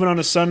 Moving on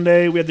to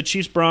Sunday, we had the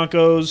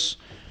Chiefs-Broncos.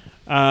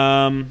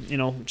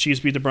 Chiefs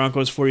beat the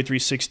Broncos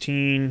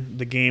 43-16.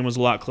 The game was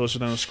a lot closer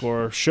than the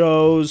score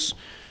shows.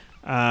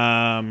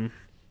 The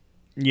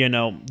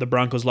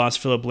Broncos lost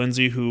Phillip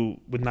Lindsay, who,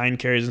 with 9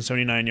 carries and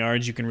 79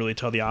 yards, you can really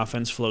tell the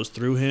offense flows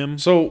through him.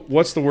 So,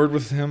 what's the word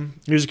with him?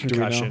 It was a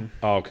concussion.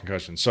 Oh,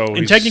 concussion. So,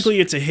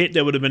 technically, it's a hit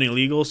that would have been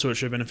illegal, so it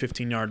should have been a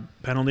 15-yard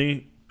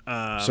penalty.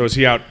 So is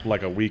he out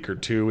like a week or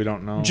two? We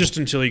don't know. Just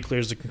until he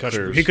clears the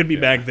concussion. He could be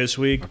back this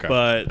week,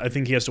 but I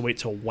think he has to wait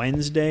till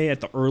Wednesday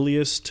at the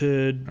earliest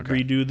to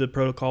redo the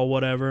protocol,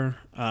 whatever.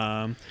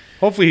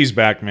 Hopefully he's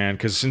back, man,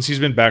 because since he's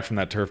been back from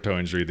that turf toe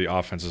injury, the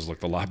offense has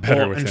looked a lot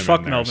better with him. And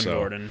fuck Melvin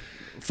Gordon.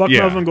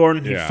 Melvin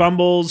Gordon. He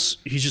fumbles.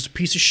 He's just a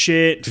piece of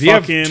shit. Did he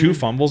have 2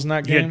 fumbles in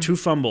that game? He had 2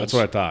 fumbles. That's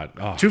what I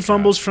thought. 2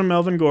 fumbles from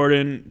Melvin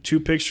Gordon, 2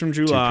 picks from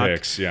Drew Lock. 2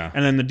 picks, yeah.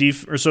 And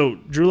then so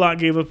Drew Lock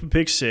gave up a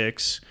pick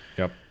 6.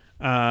 Yep.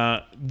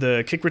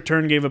 The kick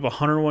return gave up a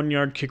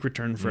 101-yard kick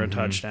return for a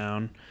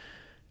touchdown.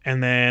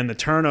 And then the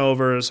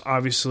turnovers,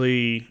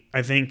 obviously,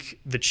 I think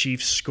the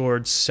Chiefs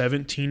scored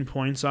 17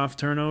 points off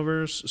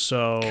turnovers.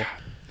 So,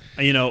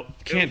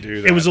 can't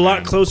do that. It was a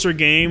lot closer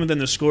game than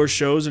the score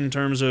shows in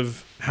terms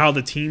of how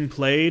the team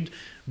played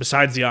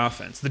besides the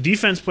offense. The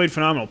defense played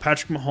phenomenal.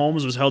 Patrick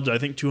Mahomes was held to, I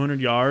think,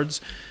 200 yards,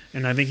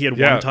 and I think he had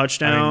 1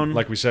 touchdown. I mean,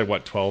 like we said,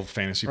 12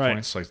 fantasy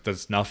points? Like,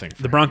 that's nothing.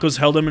 The Broncos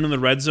held him into the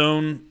red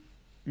zone.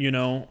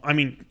 There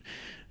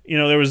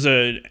was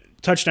a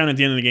touchdown at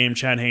the end of the game,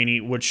 Chad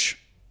Haney, which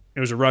it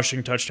was a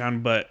rushing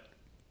touchdown, but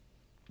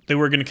they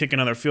were going to kick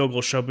another field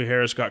goal. Shelby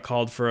Harris got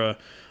called for a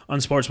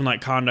unsportsmanlike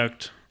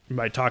conduct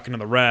by talking to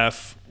the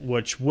ref,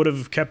 which would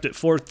have kept it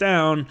 4th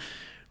down.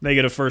 They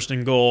get a 1st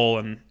and goal,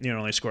 and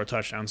they score a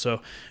touchdown.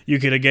 So you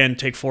could again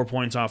take 4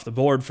 points off the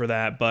board for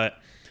that, but.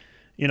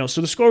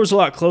 So the score was a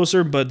lot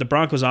closer, but the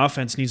Broncos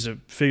offense needs to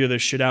figure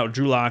this shit out.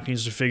 Drew Lock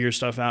needs to figure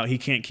stuff out. He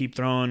can't keep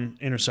throwing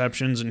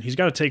interceptions, and he's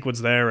got to take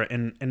what's there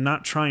and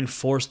not try and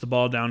force the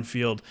ball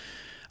downfield.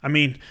 I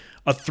mean,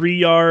 a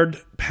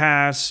 3-yard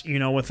pass,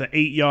 with an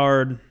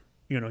 8-yard,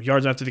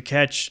 yards after the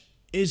catch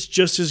is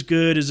just as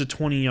good as a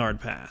 20-yard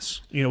pass,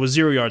 with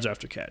 0 yards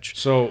after catch.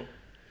 So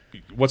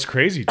what's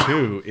crazy,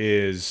 too,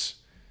 is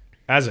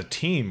as a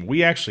team,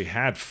 we actually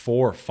had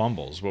 4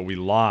 fumbles, but we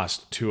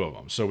lost 2 of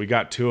them. So we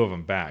got 2 of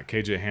them back.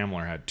 KJ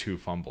Hamler had 2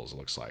 fumbles, it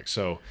looks like.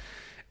 So,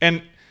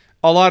 and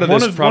a lot of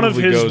this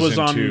probably goes into... One of his was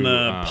on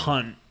the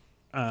punt.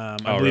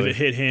 I believe it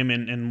hit him,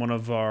 and one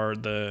of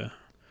the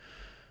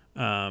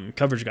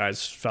coverage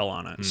guys fell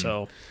on it.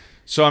 So,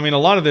 I mean, a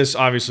lot of this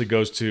obviously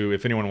goes to,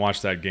 if anyone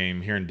watched that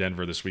game here in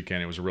Denver this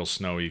weekend, it was a real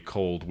snowy,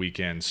 cold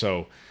weekend.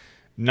 So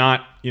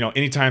not,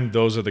 anytime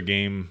those are the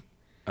game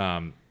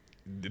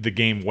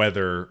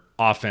weather,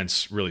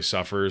 offense really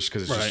suffers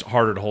because it's just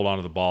harder to hold on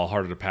to the ball,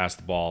 harder to pass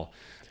the ball,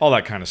 all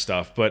that kind of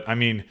stuff. But, I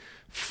mean,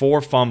 4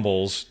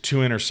 fumbles, 2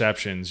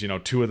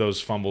 interceptions, 2 of those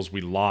fumbles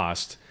we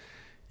lost.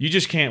 You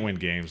just can't win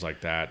games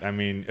like that. I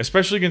mean,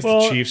 especially against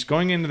the Chiefs.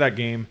 Going into that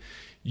game,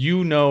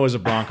 as a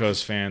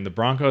Broncos fan, the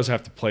Broncos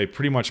have to play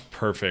pretty much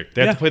perfect.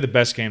 They have to play the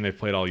best game they've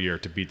played all year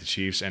to beat the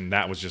Chiefs, and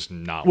that was just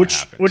not what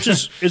happened. Which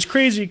is it's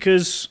crazy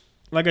because,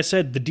 like I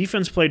said, the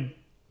defense played.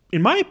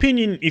 In my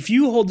opinion, if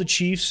you hold the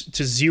Chiefs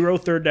to 0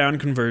 third down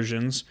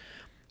conversions,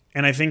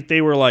 and I think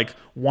they were like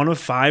 1 of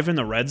 5 in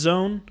the red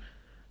zone.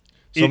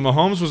 So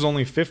Mahomes was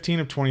only 15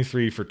 of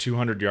 23 for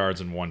 200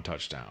 yards and 1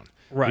 touchdown.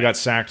 Right. He got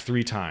sacked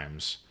 3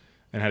 times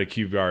and had a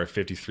QBR of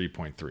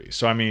 53.3.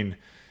 So, I mean,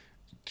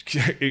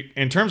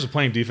 in terms of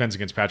playing defense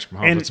against Patrick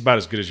Mahomes, it's about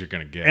as good as you're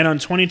going to get. And on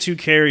 22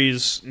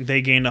 carries,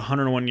 they gained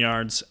 101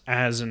 yards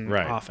as an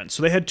offense.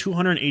 So they had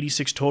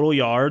 286 total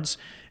yards.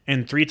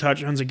 And 3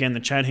 touchdowns. Again, the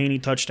Chad Haney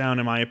touchdown,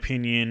 in my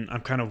opinion,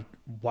 I'm kind of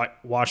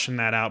washing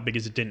that out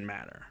because it didn't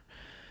matter.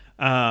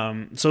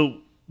 So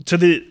to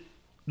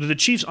the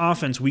Chiefs'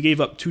 offense, we gave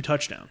up 2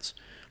 touchdowns.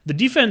 The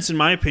defense, in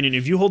my opinion,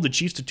 if you hold the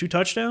Chiefs to 2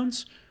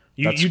 touchdowns,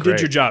 you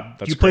did your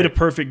job. You played a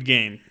perfect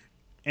game.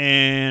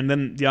 And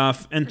then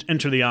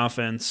enter the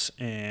offense,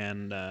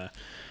 and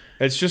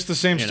it's just the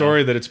same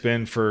story that it's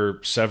been for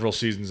several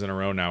seasons in a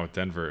row now with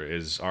Denver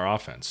is our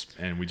offense,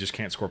 and we just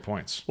can't score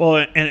points.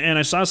 Well, and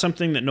I saw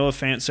something that Noah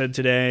Fant said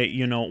today.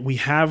 We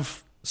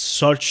have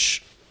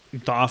such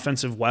the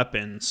offensive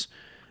weapons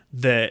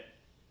that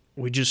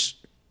we just.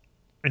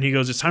 And he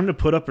goes, it's time to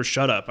put up or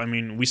shut up. I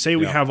mean, we say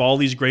we have all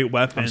these great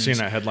weapons. I'm seeing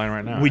that headline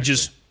right now. We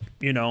just,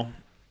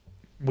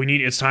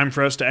 it's time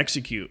for us to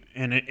execute.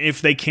 And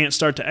if they can't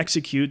start to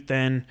execute,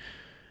 then,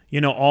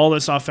 all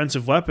this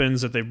offensive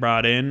weapons that they've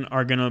brought in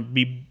are going to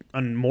be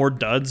more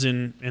duds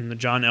in the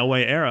John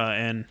Elway era.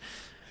 And,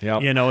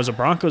 as a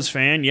Broncos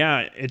fan,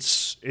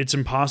 it's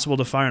impossible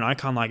to fire an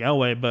icon like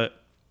Elway, but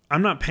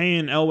I'm not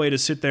paying Elway to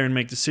sit there and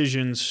make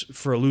decisions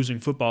for a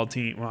losing football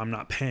team. Well, I'm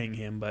not paying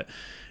him, but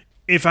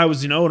if I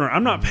was an owner,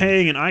 I'm not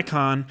paying an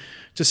icon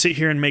to sit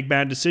here and make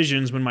bad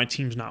decisions when my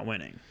team's not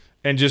winning.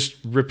 And just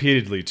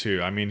repeatedly,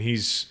 too. I mean,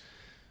 he's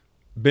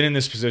been in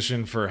this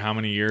position for how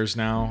many years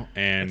now?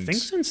 And I think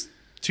since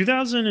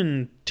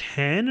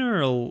 2010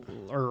 or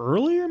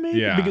earlier, maybe.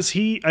 Yeah. Because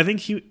I think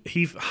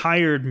he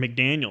hired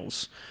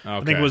McDaniels. Okay.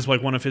 I think it was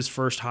like one of his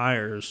first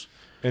hires.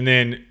 And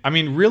then, I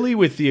mean, really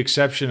with the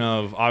exception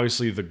of,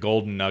 obviously, the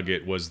golden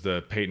nugget was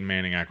the Peyton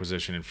Manning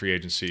acquisition in free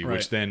agency,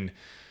 which then...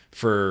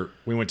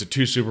 we went to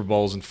 2 Super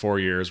Bowls in 4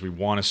 years. We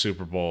won a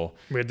Super Bowl.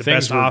 We had the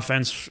best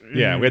offense.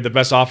 Yeah, we had the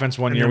best offense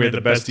one year. We had the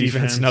best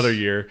defense another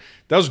year.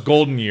 That was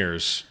golden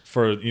years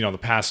for the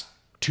past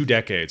 2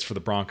 decades for the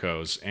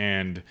Broncos.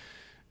 And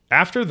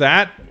after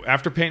that,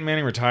 after Peyton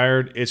Manning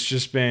retired, it's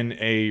just been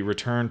a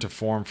return to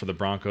form for the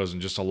Broncos and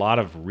just a lot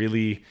of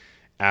really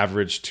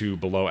average to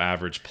below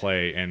average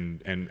play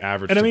and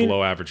average to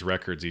below average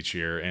records each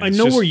year. And I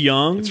know we're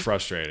young. It's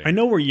frustrating. I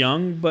know we're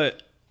young,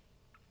 but.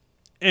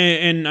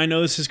 And I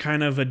know this is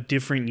kind of a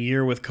different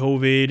year with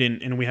COVID,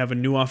 and we have a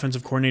new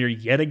offensive coordinator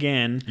yet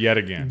again.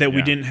 That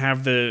we didn't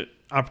have the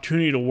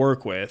opportunity to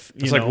work with.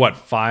 It's like, what,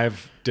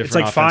 5 different It's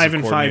like 5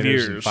 in 5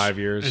 years. In 5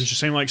 years. And it's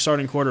just same like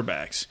starting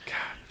quarterbacks. God.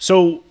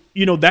 So,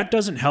 that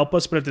doesn't help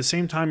us, but at the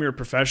same time, you're a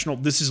professional.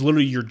 This is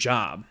literally your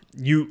job.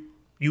 You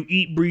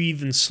eat,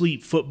 breathe, and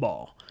sleep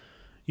football.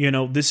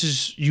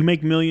 You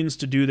make millions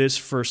to do this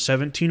for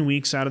 17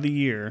 weeks out of the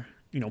year.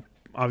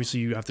 Obviously,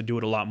 you have to do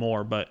it a lot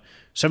more, but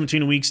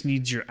 17 weeks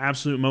needs your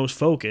absolute most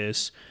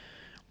focus.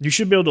 You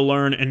should be able to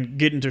learn and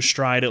get into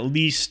stride at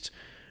least,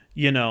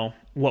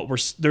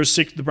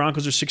 the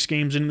Broncos are 6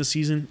 games into the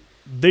season.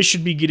 They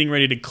should be getting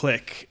ready to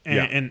click,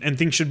 and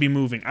things should be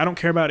moving. I don't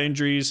care about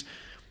injuries,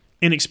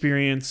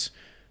 inexperience.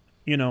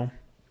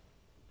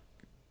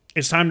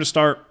 It's time to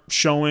start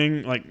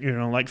showing, like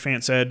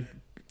Fant said,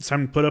 it's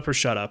time to put up or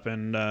shut up,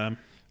 and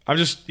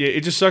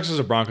it just sucks as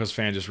a Broncos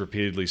fan just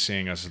repeatedly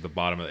seeing us at the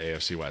bottom of the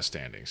AFC West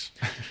standings.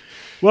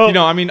 Well,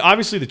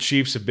 obviously the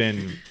Chiefs have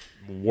been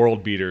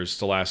world beaters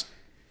the last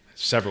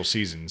several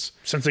seasons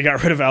since they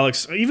got rid of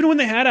Alex. Even when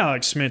they had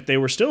Alex Smith, they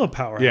were still a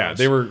powerhouse. Yeah,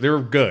 they were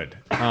good.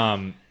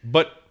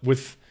 But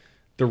with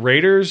the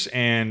Raiders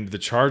and the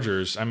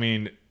Chargers, I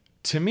mean,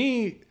 to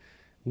me,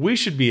 we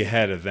should be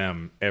ahead of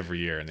them every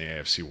year in the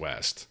AFC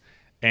West,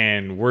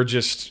 and we're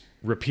just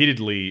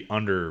repeatedly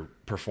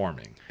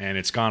underperforming, and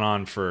it's gone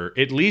on for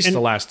at least the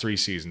last 3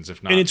 seasons,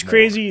 if not. And it's more.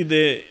 crazy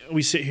that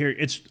we sit here.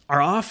 It's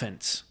our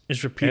offense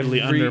is repeatedly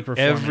underperforming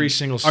every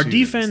single season. Our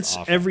defense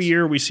every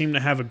year we seem to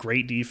have a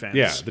great defense.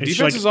 Yeah, the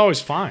defense is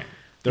always fine.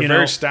 They're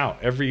very stout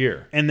every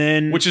year, and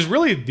then which is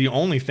really the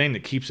only thing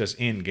that keeps us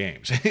in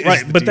games.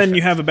 Right, but then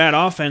you have a bad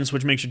offense,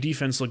 which makes your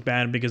defense look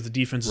bad because the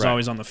defense is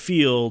always on the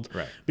field.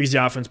 Right. Because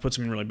the offense puts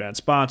them in really bad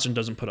spots and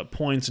doesn't put up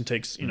points and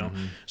takes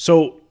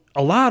so.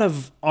 A lot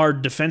of our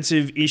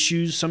defensive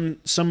issues,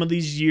 some of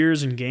these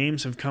years and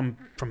games have come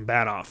from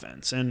bad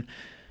offense, and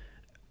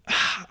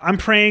I'm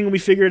praying we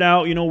figure it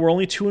out. We're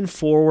only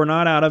 2-4. We're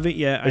not out of it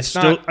yet. I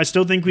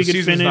still think we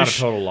could finish. Not a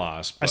total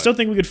loss. I still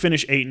think we could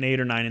finish 8-8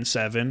 or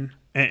 9-7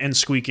 and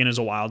squeak in as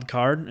a wild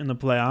card in the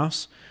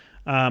playoffs.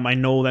 I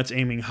know that's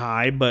aiming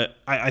high, but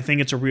I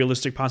think it's a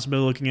realistic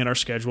possibility looking at our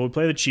schedule. We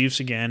play the Chiefs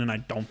again, and I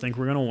don't think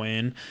we're going to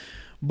win.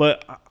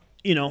 But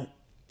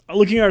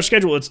looking at our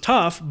schedule, it's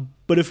tough,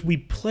 but if we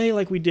play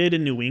like we did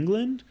in New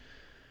England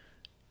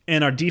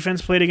and our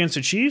defense played against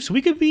the Chiefs,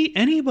 we could beat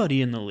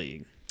anybody in the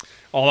league.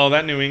 Although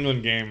that New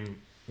England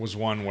game was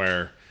one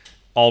where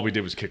all we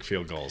did was kick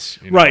field goals.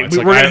 Right.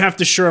 We're going to have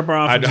to sure up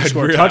our offense to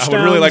score touchdowns. I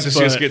would really like to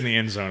see us get in the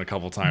end zone a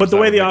couple times. But the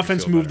way the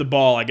offense moved the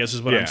ball, I guess,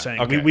 is what I'm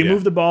saying. Okay, we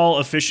moved the ball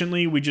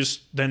efficiently. We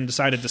just then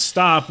decided to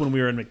stop when we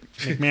were in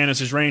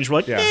McManus's range.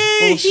 We're like,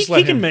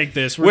 he can make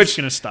this. We're just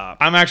going to stop.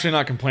 I'm actually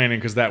not complaining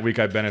because that week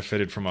I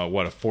benefited from a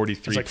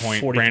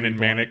 43-point Brandon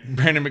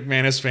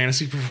McManus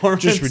fantasy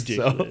performance. Just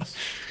ridiculous. So.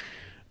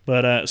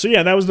 But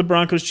that was the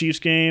Broncos-Chiefs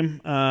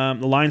game. The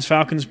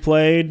Lions-Falcons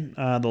played.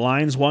 The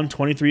Lions won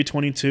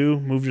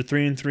 23-22, moved to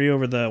 3-3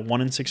 over the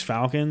 1-6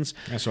 Falcons.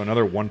 Yeah, so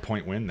another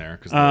 1-point win there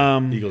because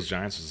the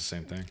Eagles-Giants was the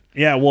same thing.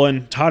 Yeah, well,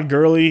 and Todd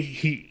Gurley,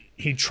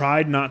 he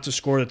tried not to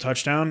score the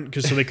touchdown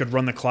so they could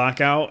run the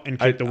clock out and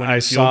kick the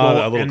winning field goal. I saw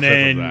a little clip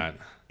of that.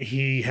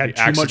 He had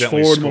too much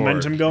forward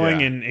momentum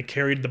going, and it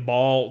carried the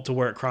ball to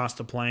where it crossed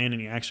the plane,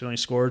 and he accidentally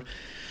scored.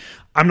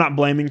 I'm not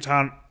blaming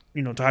Todd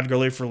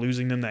Gurley for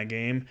losing them that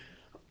game.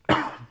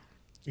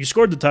 You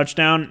scored the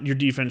touchdown. Your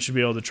defense should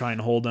be able to try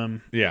and hold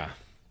them. Yeah.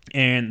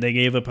 And they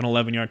gave up an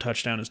 11-yard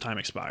touchdown as time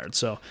expired.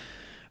 So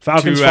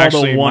Falcons fall to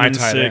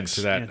 1-6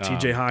 to that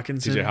TJ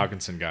Hawkinson. TJ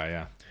Hawkinson guy,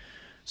 yeah.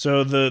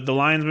 So the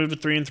Lions moved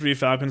to 3-3,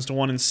 Falcons to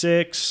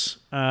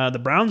 1-6. The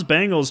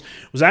Browns-Bengals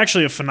was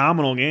actually a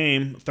phenomenal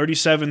game.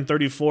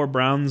 37-34,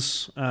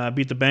 Browns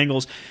beat the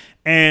Bengals.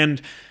 And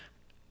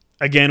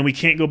again, we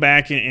can't go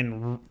back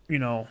and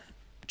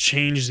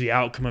change the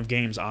outcome of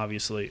games,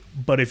 obviously.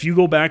 But if you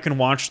go back and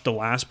watch the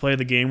last play of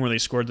the game where they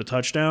scored the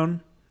touchdown,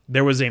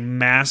 there was a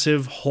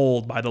massive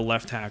hold by the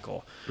left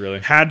tackle. Really?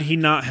 Had he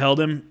not held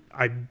him,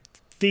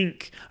 you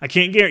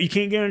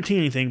can't guarantee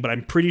anything, but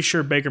I'm pretty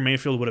sure Baker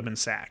Mayfield would have been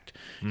sacked.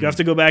 You have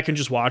to go back and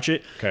just watch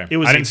it. Okay.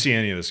 I didn't see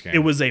any of this game. It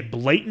was a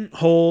blatant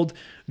hold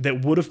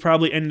that would have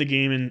probably ended the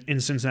game in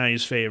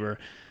Cincinnati's favor.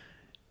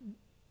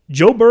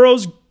 Joe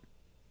Burrow's,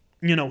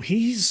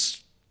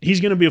 he's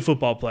going to be a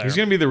football player. He's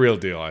going to be the real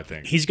deal, I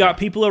think. He's got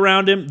people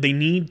around him. They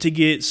need to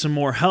get some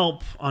more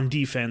help on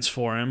defense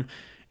for him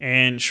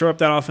and shore up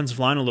that offensive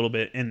line a little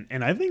bit.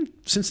 And I think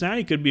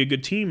Cincinnati could be a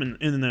good team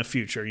in the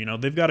future.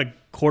 They've got a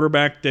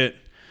quarterback that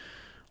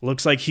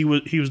looks like he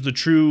was the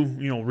true,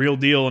 real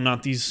deal and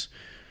not these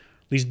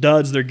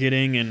duds they're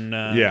getting. And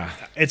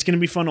it's going to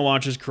be fun to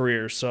watch his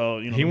career.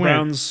 So,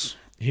 Browns.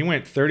 He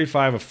went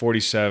 35 of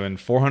 47,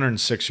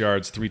 406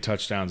 yards, 3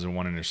 touchdowns, and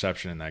 1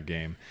 interception in that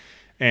game.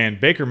 And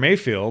Baker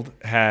Mayfield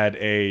had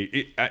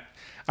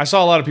I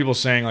saw a lot of people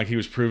saying like he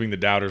was proving the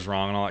doubters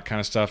wrong and all that kind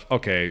of stuff.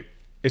 Okay,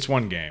 it's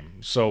one game.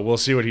 So we'll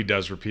see what he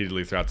does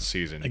repeatedly throughout the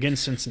season.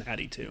 Against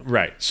Cincinnati, too.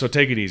 Right. So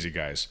take it easy,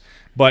 guys.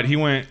 But he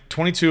went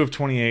 22 of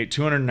 28,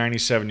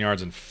 297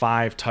 yards, and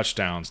 5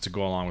 touchdowns to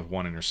go along with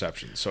 1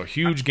 interception. So a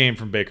huge game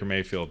from Baker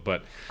Mayfield.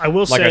 But I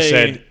will like I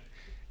said,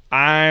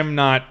 I'm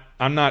not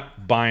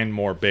buying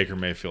more Baker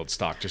Mayfield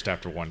stock just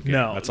after one game.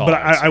 No, that's all. But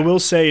I will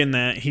say in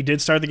that he did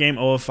start the game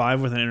 0 of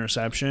 5 with an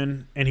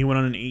interception, and he went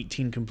on an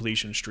 18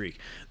 completion streak.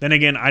 Then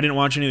again, I didn't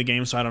watch any of the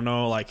games, so I don't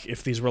know like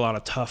if these were a lot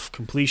of tough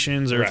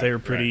completions or if they were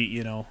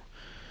pretty,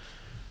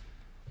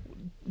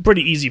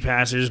 pretty easy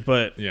passes.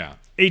 But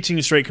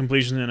 18 straight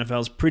completions in the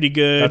NFL is pretty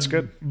good. That's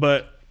good.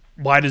 But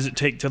why does it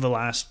take to the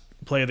last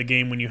play of the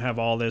game when you have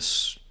all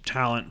this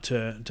talent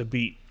to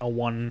beat a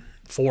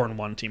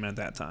 4-1 team at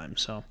that time?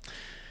 So.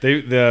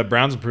 The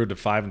Browns improved to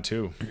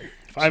 5-2.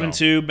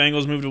 5-2.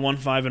 Bengals moved to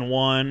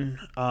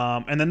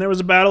 1-5-1. And then there was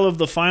a battle of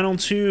the final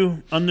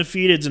 2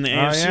 undefeateds in the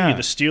AFC,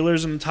 the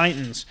Steelers and the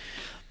Titans.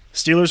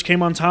 Steelers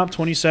came on top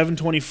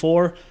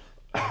 27-24.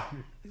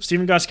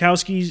 Stephen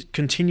Gostkowski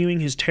continuing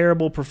his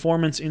terrible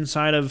performance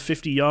inside of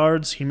 50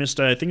 yards. He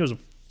missed, I think it was a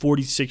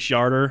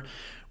 46-yarder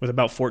with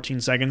about 14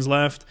 seconds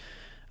left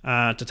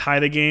to tie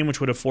the game, which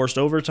would have forced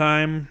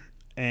overtime.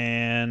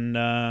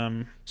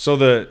 And so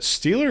the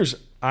Steelers,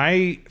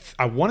 I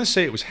want to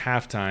say it was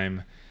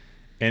halftime,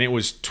 and it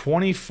was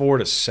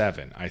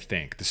 24-7. I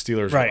think the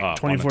Steelers were up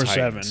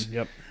 24-7.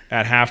 Yep.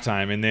 At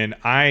halftime, and then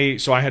I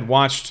had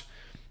watched.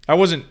 I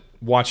wasn't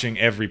watching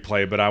every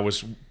play, but I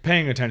was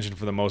paying attention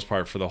for the most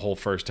part for the whole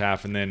first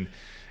half. And then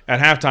at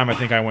halftime, I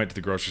think I went to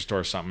the grocery store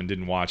or something and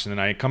didn't watch. And then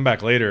I come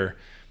back later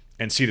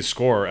and see the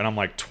score, and I'm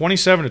like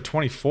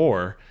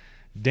 27-24.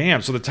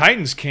 Damn, so the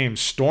Titans came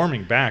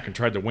storming back and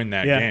tried to win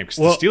that game because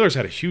the Steelers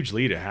had a huge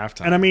lead at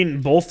halftime. And I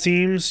mean, both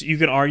teams, you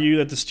could argue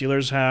that the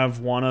Steelers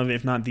have one of,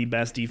 if not the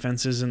best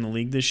defenses in the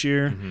league this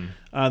year.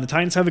 Mm-hmm. The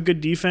Titans have a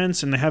good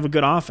defense and they have a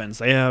good offense.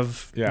 They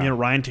have,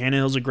 Ryan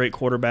Tannehill's a great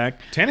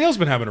quarterback. Tannehill's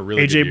been having a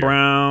really good year. A.J.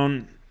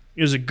 Brown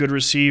is a good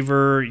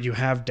receiver. You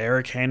have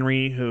Derrick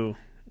Henry, who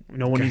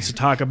no one needs to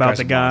talk about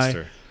the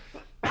guy.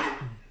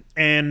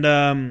 And,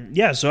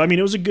 so, I mean,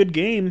 it was a good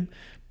game.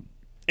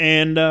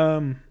 And,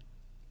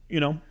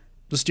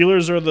 the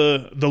Steelers are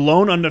the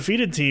lone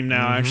undefeated team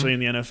now, actually, in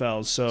the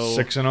NFL. So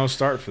 6-0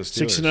 start for the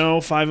Steelers. 6-0,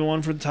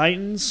 5-1 for the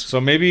Titans.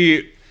 So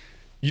maybe,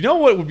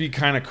 what would be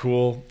kind of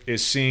cool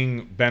is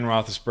seeing Ben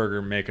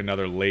Roethlisberger make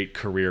another late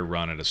career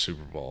run at a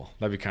Super Bowl.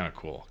 That'd be kind of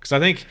cool. Because I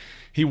think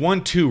he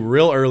won 2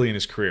 real early in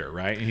his career,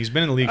 right? And he's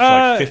been in the league for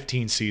like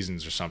 15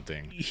 seasons or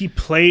something. He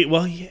played,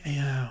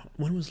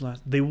 when was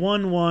last? They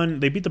won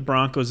one. They beat the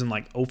Broncos in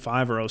like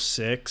 05 or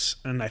 06,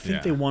 and I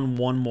think they won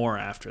one more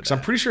after that. So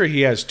I'm pretty sure he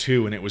has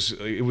 2, and it was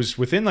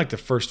within like the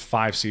first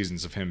 5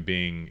 seasons of him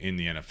being in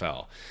the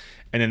NFL.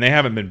 And then they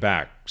haven't been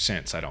back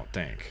since, I don't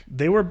think.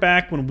 They were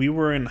back when we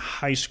were in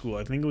high school.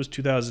 I think it was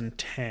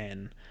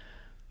 2010.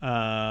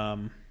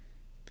 Because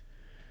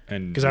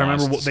I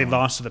remember they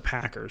lost to the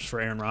Packers for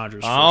Aaron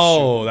Rodgers.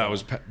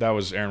 That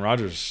was Aaron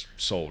Rodgers'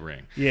 sole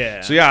ring. Yeah.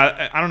 So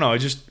I don't know.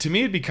 To me,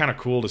 it'd be kind of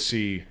cool to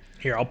see.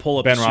 Here, I'll pull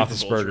up Ben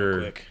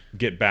Roethlisberger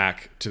get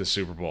back to the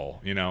Super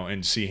Bowl,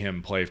 and see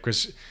him play.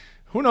 Because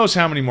who knows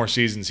how many more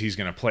seasons he's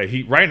going to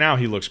play. Right now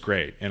he looks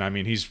great, and I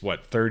mean he's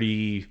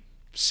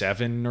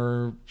 37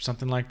 or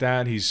something like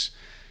that. He's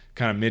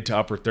kind of mid to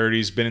upper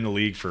 30s. Been in the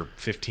league for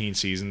 15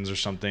 seasons or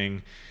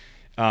something.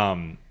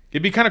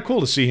 It'd be kind of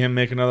cool to see him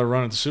make another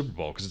run at the Super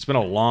Bowl because it's been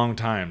a long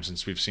time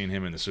since we've seen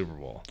him in the Super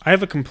Bowl. I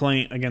have a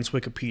complaint against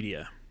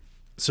Wikipedia.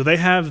 So they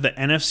have the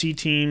NFC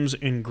teams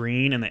in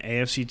green and the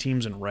AFC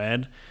teams in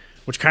red,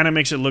 which kind of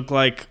makes it look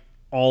like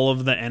all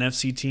of the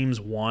NFC teams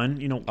won.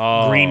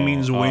 Green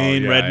means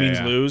win, red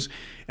means lose.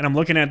 And I'm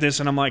looking at this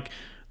and I'm like,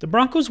 the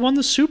Broncos won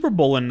the Super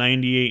Bowl in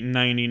 98 and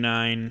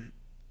 99.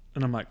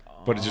 And I'm like,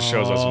 but it just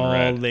shows us in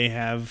red. They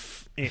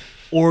have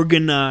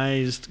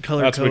organized,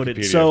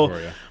 color-coded. So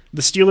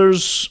the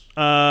Steelers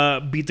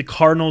beat the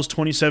Cardinals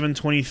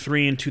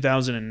 27-23 in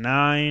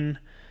 2009.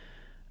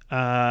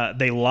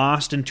 They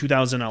lost in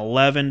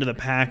 2011 to the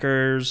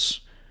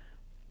Packers.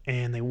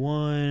 And they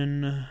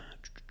won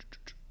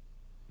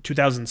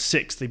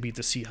 2006. They beat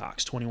the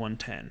Seahawks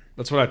 21-10.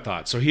 That's what I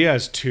thought. So he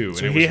has 2.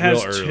 So he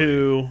has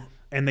 2,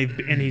 and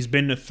he's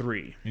been to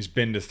 3. He's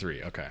been to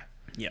 3. Okay.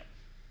 Yeah.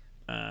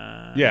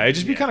 It'd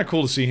just be kind of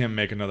cool to see him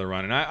make another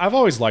run. And I've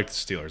always liked the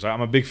Steelers.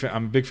 I'm a big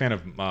fan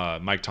of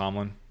Mike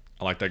Tomlin.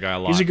 I like that guy a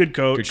lot. He's a good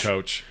coach. Good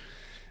coach.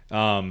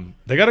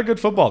 They got a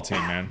good football team,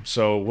 man.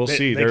 So we'll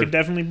see. They could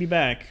definitely be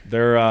back.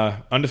 They're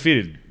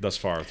undefeated thus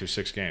far through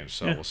 6 games.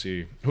 So we'll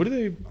see. I'm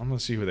going to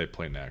see who they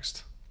play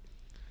next.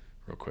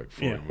 Real quick.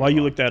 While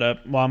you look that up,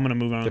 I'm going to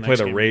move on. They play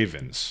the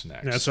Ravens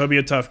next. Yeah, so it'll be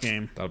a tough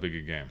game. That'll be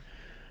a good game.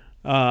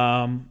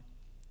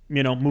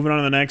 Moving on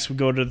to the next, we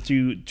go to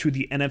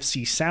the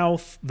NFC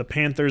South. The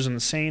Panthers and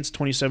the Saints,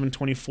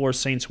 27-24.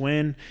 Saints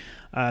win.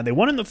 They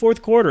won in the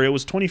fourth quarter. It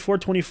was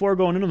 24-24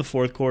 going into the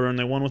fourth quarter, and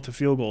they won with the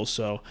field goal.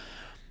 So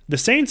the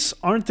Saints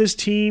aren't this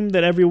team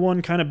that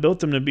everyone kind of built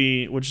them to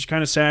be, which is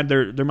kind of sad.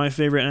 They're my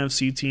favorite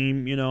NFC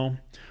team.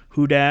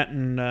 Who dat,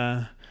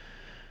 and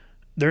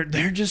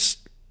they're just.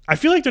 I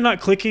feel like they're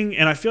not clicking,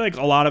 and I feel like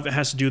a lot of it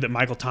has to do that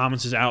Michael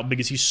Thomas is out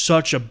because he's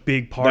such a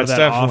big part of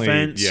that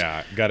offense.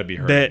 Yeah, got to be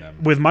hurting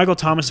them. With Michael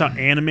Thomas out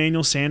and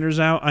Emmanuel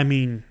Sanders out, I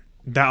mean,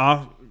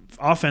 that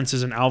offense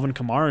is an Alvin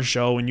Kamara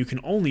show, and you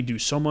can only do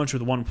so much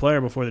with one player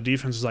before the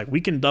defense is like,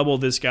 we can double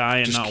this guy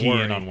and just not key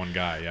worry. in on one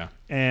guy, yeah.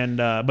 And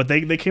but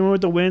they came in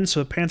with the win,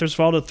 so the Panthers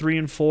fall to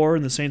 3-4,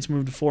 and the Saints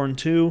moved to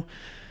 4-2.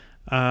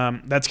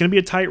 That's going to be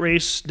a tight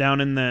race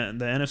down in the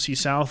NFC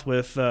South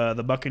with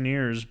the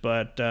Buccaneers,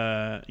 but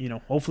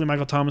hopefully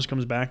Michael Thomas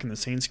comes back and the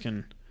Saints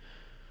can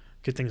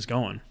get things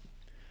going.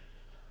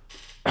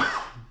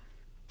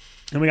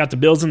 Then we got the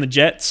Bills and the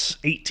Jets,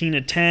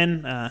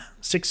 18-10,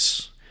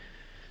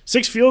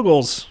 six field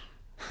goals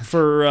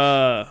for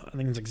I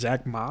think it's like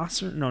Zach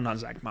Moss not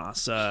Zach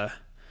Moss. I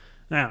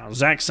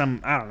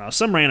don't know,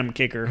 some random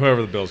kicker.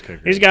 Whoever the Bills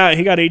kicker. He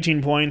got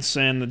 18 points,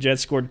 and the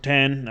Jets scored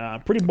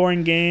 10. Pretty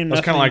boring game. It was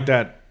kind of like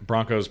that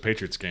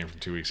Broncos-Patriots game from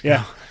 2 weeks ago.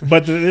 Yeah,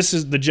 but this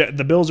is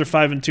the Bills are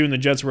 5-2, and the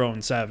Jets were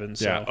 0-7.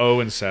 So yeah,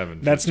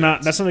 0-7. That's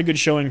not a good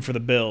showing for the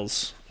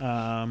Bills.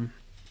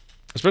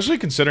 Especially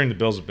considering the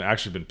Bills have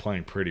actually been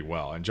playing pretty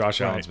well, and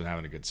Josh Allen's been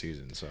having a good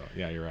season. So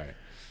yeah, you're right.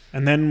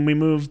 And then we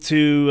move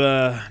to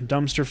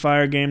dumpster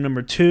fire game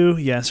number 2.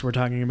 Yes, we're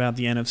talking about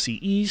the NFC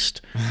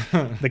East.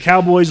 The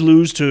Cowboys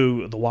lose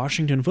to the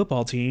Washington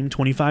football team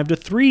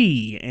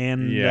 25-3,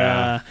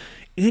 and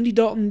Andy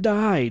Dalton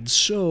died.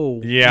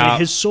 So may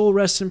his soul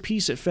rest in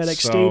peace at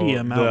FedEx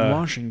Stadium out in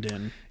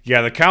Washington.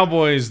 Yeah, the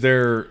Cowboys,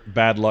 their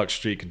bad luck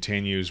streak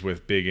continues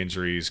with big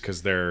injuries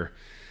because they're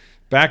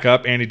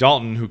backup Andy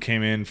Dalton, who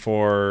came in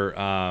for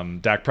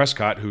Dak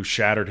Prescott, who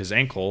shattered his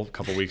ankle a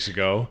couple weeks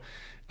ago.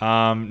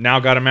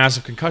 Now got a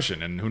massive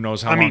concussion, and who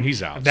knows how long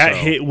he's out. That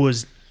hit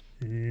was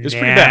nasty. It was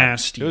pretty bad.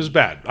 It was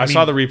bad. I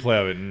saw the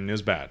replay of it, and it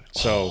was bad.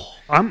 So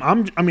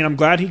I'm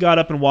glad he got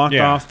up and walked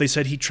off. They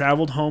said he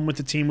traveled home with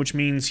the team, which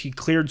means he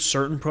cleared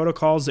certain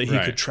protocols that he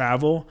could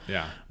travel.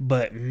 Yeah.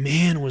 But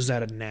man, was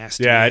that a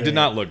nasty hit. It did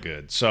not look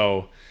good.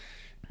 So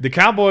the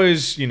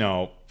Cowboys,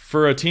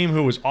 for a team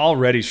who was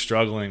already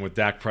struggling with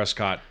Dak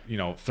Prescott,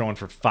 throwing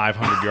for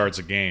 500 yards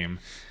a game,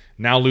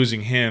 now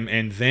losing him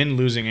and then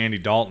losing Andy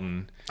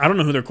Dalton. I don't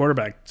know who their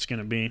quarterback is going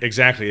to be.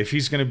 Exactly. If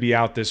he's going to be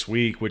out this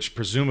week, which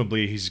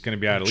presumably he's going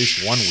to be out at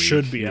least 1 week.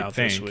 Should be out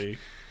this week.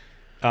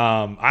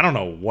 I don't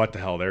know what the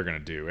hell they're going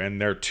to do. And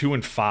they're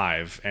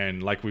 2-5,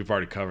 and like we've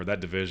already covered,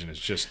 that division is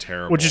just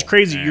terrible. Which is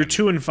crazy. You're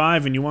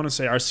 2-5, and you want to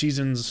say our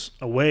season's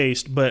a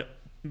waste, but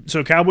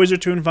so Cowboys are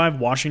 2-5,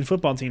 Washington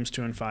football team's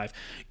 2-5,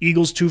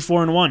 Eagles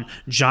 2-4-1,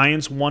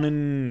 Giants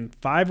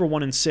 1-5 or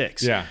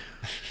 1-6. Yeah,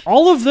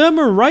 all of them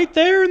are right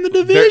there in the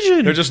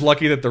division. They're just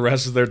lucky that the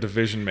rest of their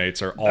division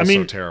mates are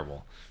also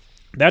terrible.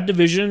 That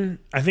division,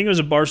 I think it was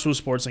a Barstool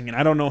Sports thing, and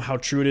I don't know how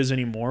true it is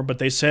anymore, but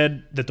they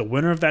said that the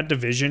winner of that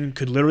division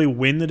could literally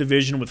win the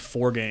division with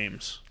 4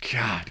 games.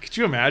 God, could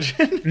you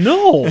imagine?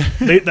 No,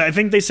 I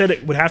think they said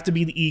it would have to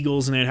be the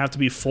Eagles, and they'd have to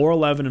be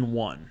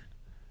 4-11-1.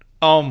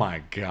 Oh,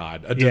 my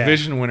God. A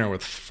division winner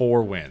with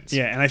 4 wins.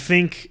 Yeah, and I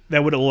think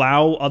that would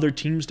allow other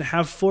teams to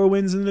have 4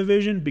 wins in the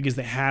division because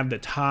they have the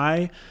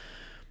tie,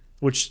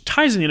 which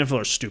ties in the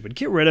NFL are stupid.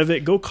 Get rid of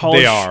it. Go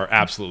college. They are,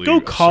 absolutely. Go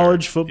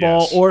college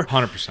football. Yes, or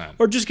 100%.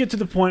 Or just get to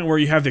the point where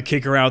you have the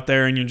kicker out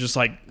there and you're just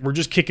like, we're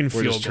just kicking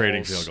field goals. We're just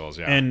trading field goals,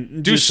 yeah.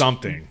 And do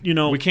something.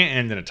 We can't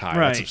end in a tie.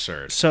 Right. That's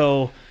absurd.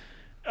 So,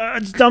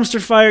 it's a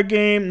dumpster fire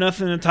game.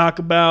 Nothing to talk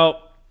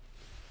about.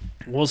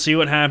 We'll see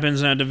what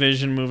happens in that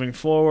division moving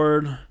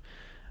forward.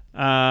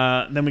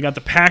 Then we got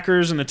the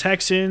Packers and the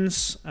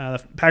Texans.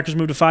 The Packers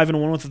moved to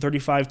 5-1 with a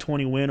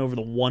 35-20 win over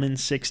the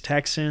 1-6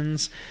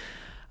 Texans.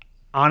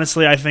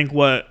 Honestly, I think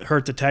what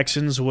hurt the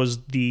Texans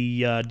was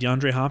the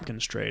DeAndre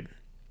Hopkins trade.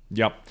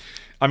 Yep.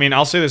 I mean,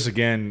 I'll say this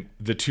again.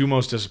 The two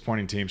most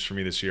disappointing teams for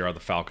me this year are the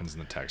Falcons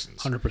and the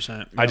Texans. 100%.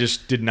 Yep. I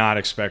just did not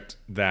expect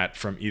that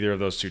from either of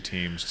those two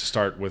teams to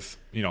start with,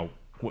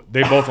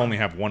 they both only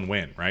have one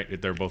win,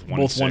 right? They're both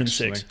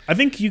 1-6. I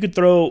think you could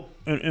throw,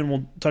 and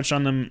we'll touch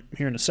on them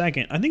here in a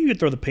second, I think you could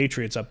throw the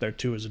Patriots up there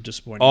too as a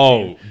disappointing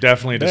team.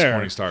 Definitely a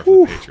disappointing start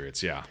for the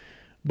Patriots, yeah.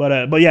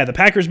 But yeah, the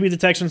Packers beat the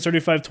Texans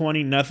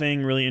 35-20.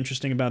 Nothing really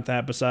interesting about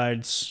that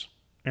besides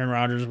Aaron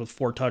Rodgers with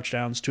 4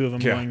 touchdowns, 2 of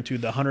them going to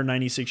the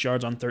 196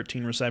 yards on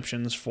 13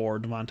 receptions for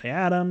Devontae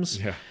Adams.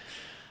 Yeah.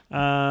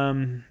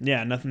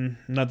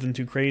 Nothing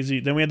too crazy.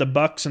 Then we had the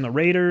Bucs and the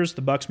Raiders.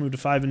 The Bucs moved to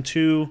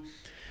 5-2,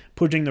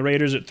 putting the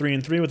Raiders at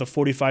 3-3 with a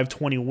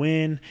 45-20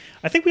 win.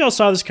 I think we all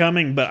saw this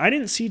coming, but I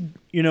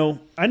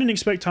didn't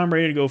expect Tom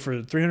Brady to go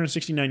for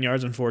 369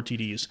 yards and 4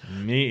 TDs.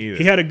 Me either.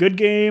 He had a good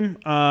game.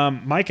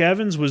 Mike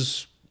Evans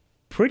was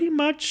pretty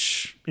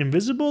much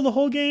invisible the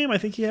whole game. I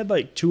think he had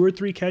like 2 or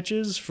 3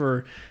 catches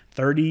for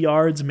 30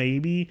 yards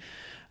maybe.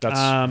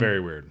 That's very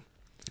weird.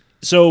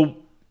 So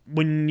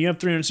when you have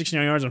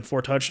 369 yards and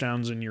 4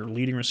 touchdowns and your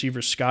leading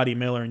receiver Scotty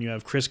Miller and you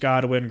have Chris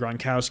Godwin,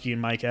 Gronkowski,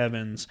 and Mike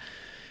Evans,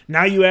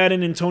 now you add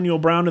in Antonio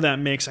Brown to that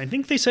mix. I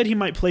think they said he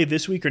might play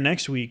this week or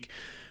next week.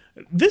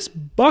 This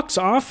Bucs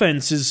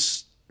offense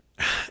is...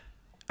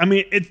 I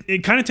mean,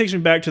 it kind of takes me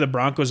back to the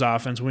Broncos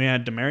offense. We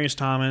had Demaryius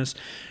Thomas,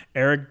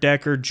 Eric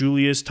Decker,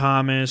 Julius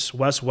Thomas,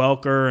 Wes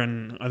Welker,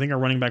 and I think our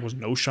running back was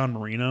Noshawn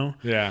Marino.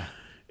 Yeah.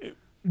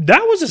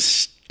 That was a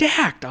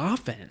stacked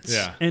offense.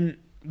 Yeah. And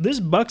this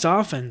Bucs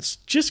offense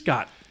just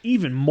got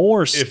even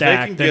more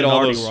stacked than it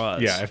already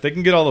was. Yeah, if they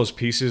can get all those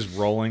pieces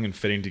rolling and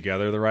fitting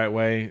together the right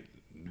way,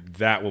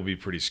 that will be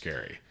pretty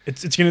scary.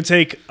 It's going to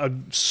take a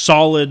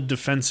solid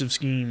defensive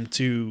scheme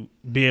to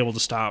be able to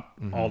stop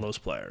all those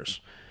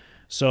players.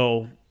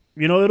 So,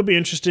 it'll be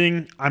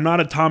interesting. I'm not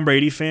a Tom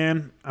Brady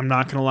fan. I'm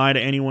not going to lie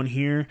to anyone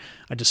here.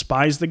 I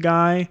despise the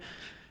guy.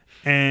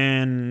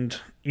 And,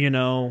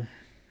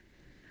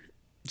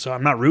 so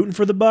I'm not rooting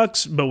for the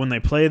Bucs, but when they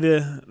play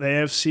the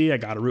AFC, I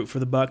got to root for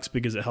the Bucs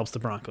because it helps the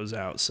Broncos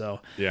out.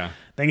 So, yeah.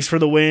 Thanks for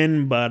the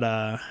win,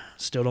 but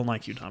still don't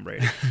like you, Tom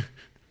Brady.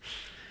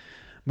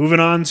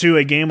 Moving on to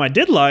a game I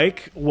did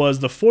like was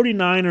the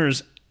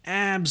 49ers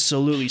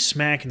absolutely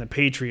smacking the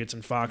Patriots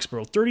in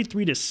Foxborough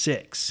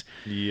 33-6.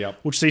 Yep.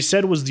 Which they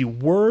said was the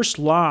worst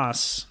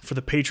loss for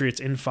the Patriots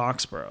in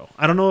Foxborough.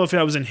 I don't know if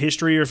that was in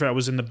history or if that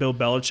was in the Bill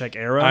Belichick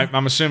era.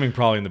 I'm assuming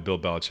probably in the Bill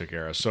Belichick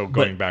era. So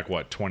going back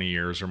 20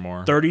 years or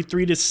more.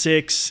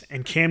 33-6,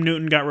 and Cam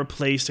Newton got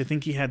replaced. I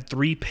think he had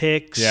 3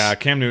 picks. Yeah,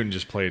 Cam Newton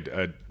just played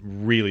a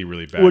really,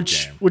 really bad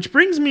game. Which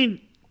brings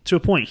me to a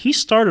point. He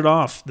started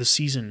off the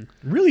season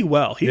really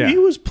well. He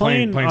was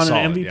playing on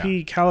solid, an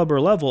MVP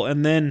caliber level,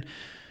 and then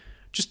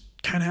just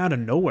kind of out of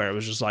nowhere, it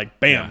was just like,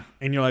 bam. Yeah.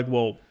 And you're like,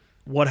 well,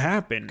 what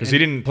happened? Because he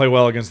didn't play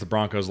well against the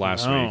Broncos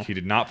last week. He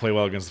did not play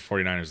well against the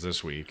 49ers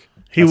this week.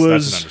 That's an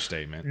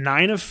understatement.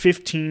 9 of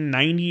 15,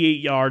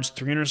 98 yards,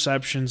 3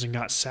 interceptions, and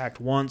got sacked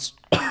once.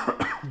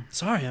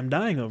 Sorry, I'm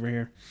dying over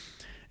here.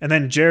 And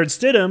then Jared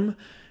Stidham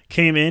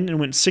came in and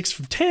went 6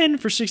 of 10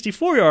 for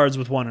 64 yards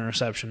with 1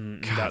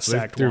 interception and got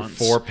sacked once.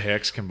 4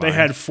 picks combined. They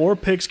had 4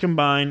 picks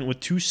combined with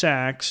 2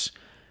 sacks,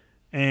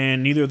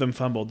 and neither of them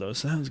fumbled those.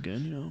 So that was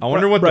good. I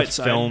wonder what the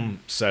film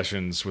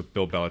sessions with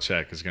Bill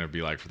Belichick is going to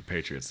be like for the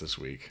Patriots this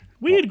week.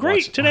 We did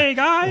great today,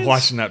 guys.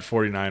 Watching that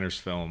 49ers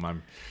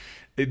film,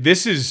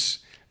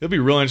 it'll be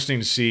real interesting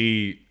to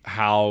see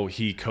how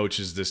he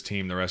coaches this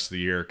team the rest of the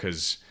year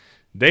because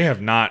they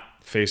have not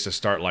faced a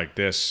start like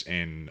this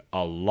in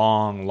a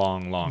long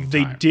time.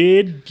 They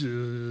did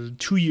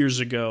 2 years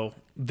ago.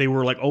 They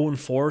were like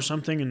 0-4 or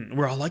something, and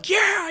we're all like, yeah.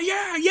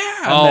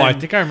 I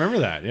think I remember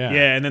that, yeah.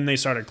 Yeah, and then they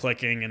started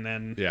clicking, and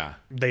then yeah,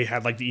 they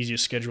had like the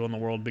easiest schedule in the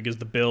world because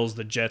the Bills,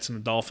 the Jets, and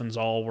the Dolphins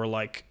all were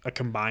like a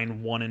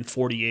combined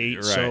 1-48.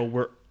 Right. So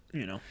we're,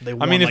 they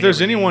won. I mean, like if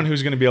there's anyone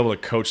who's going to be able to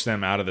coach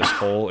them out of this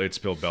hole, it's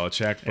Bill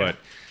Belichick, but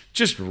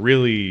just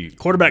really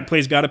quarterback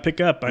play's got to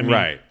pick up. I mean,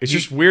 right. It's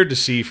just weird to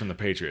see from the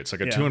Patriots.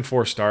 Like a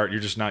 2-4 start,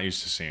 you're just not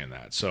used to seeing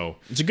that. So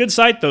it's a good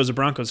sight though as a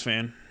Broncos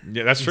fan.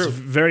 Yeah, that's true. It's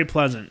very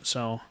pleasant.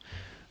 So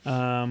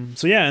and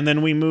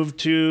then we moved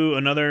to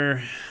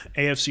another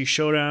AFC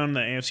showdown,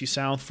 the AFC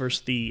South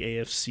versus the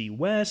AFC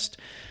West.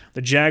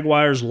 The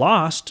Jaguars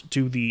lost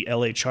to the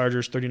LA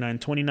Chargers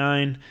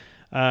 39-29.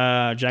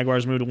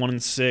 Jaguars moved to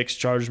 1-6.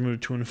 Chargers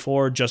moved to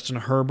 2-4. Justin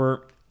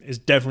Herbert is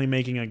definitely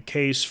making a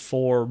case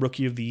for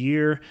Rookie of the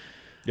Year.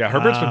 Yeah,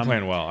 Herbert's been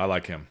playing well. I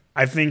like him.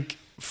 I think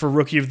for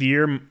Rookie of the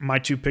Year, my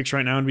 2 picks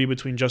right now would be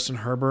between Justin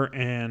Herbert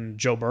and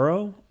Joe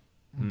Burrow.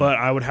 But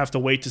I would have to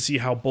wait to see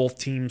how both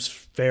teams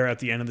fare at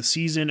the end of the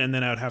season, and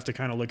then I would have to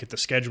kind of look at the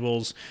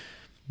schedules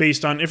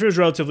based on if it was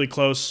relatively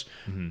close.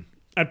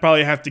 I'd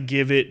probably have to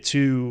give it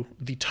to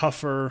the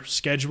tougher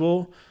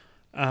schedule.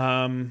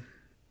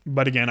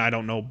 But again, I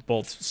don't know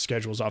both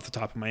schedules off the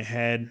top of my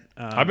head.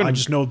 I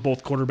just know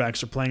both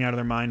quarterbacks are playing out of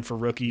their mind for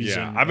rookies.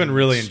 Yeah, I've been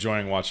really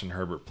enjoying watching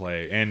Herbert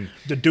play, and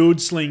the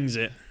dude slings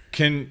it.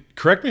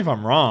 Correct me if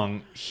I'm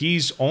wrong.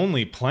 He's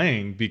only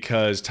playing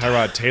because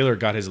Tyrod Taylor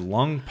got his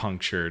lung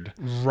punctured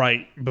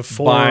right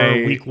before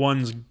week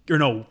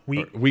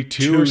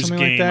 2 or something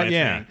game, like that.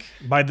 I think,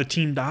 by the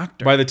team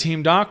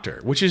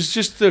doctor. Which is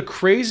just the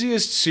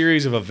craziest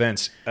series of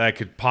events I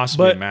could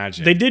possibly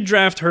imagine. They did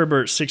draft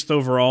Herbert 6th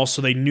overall,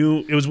 so they knew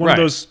it was one of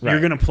those. You're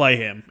going to play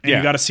him, and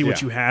you got to see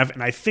what you have.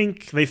 And I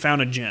think they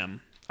found a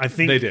gem. I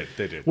think they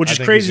did. Which is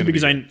crazy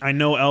because I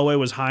know Elway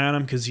was high on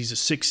him because he's a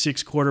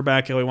 6'6"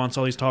 quarterback. Elway wants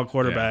all these tall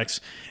quarterbacks.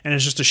 And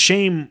it's just a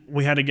shame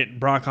we had to get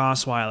Brock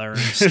Osweiler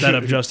instead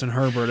of Justin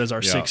Herbert as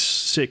our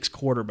 6'6"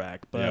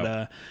 quarterback.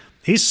 But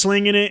he's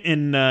slinging it,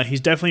 and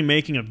he's definitely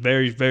making a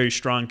very, very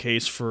strong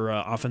case for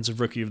Offensive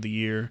Rookie of the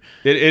Year.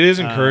 It is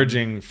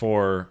encouraging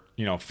for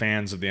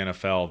fans of the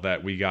NFL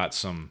that we got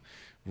some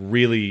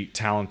really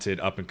talented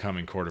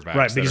up-and-coming quarterbacks.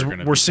 Right, because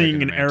we're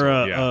seeing an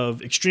era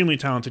of extremely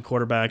talented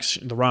quarterbacks,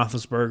 the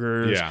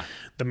Roethlisbergers,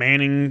 the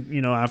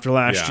Manning, after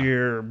last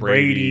year,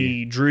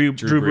 Brady, Drew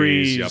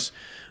Brees.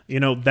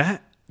 Yep.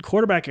 That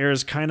quarterback era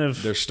is kind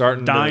of they're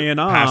starting dying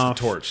to off. Pass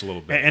the torch a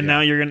little bit. And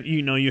now you're going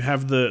to, you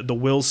have the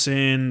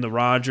Wilson, the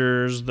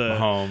Rodgers, the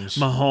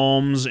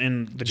Mahomes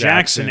and the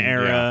Jackson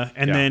era.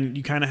 And then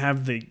you kind of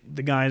have the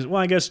guys,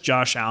 well, I guess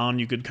Josh Allen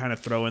you could kind of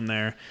throw in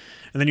there.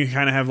 And then you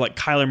kind of have like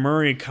Kyler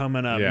Murray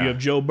coming up. Yeah. You have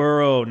Joe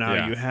Burrow now.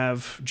 Yeah. You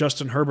have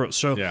Justin Herbert.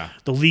 So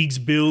the league's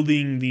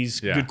building these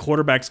good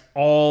quarterbacks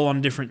all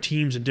on different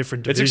teams and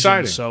different divisions. It's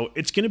exciting. So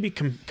it's going to be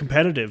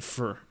competitive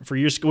for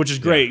years, which is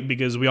great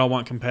because we all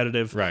want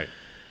competitive. Right.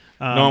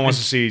 No one wants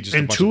to see just a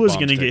bunch of Tua's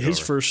going to get his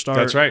first start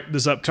That's right.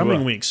 this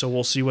upcoming week. So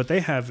we'll see what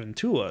they have in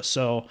Tua.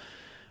 So,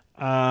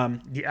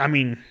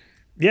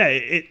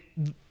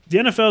 the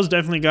NFL's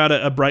definitely got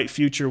a bright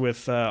future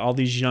with all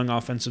these young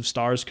offensive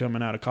stars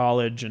coming out of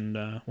college, and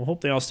we'll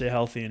hope they all stay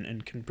healthy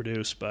and can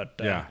produce. But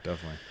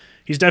definitely.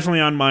 He's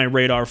definitely on my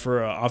radar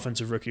for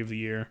Offensive Rookie of the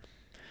Year.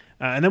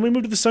 And then we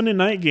moved to the Sunday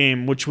night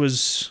game, which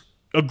was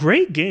a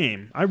great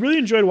game. I really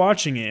enjoyed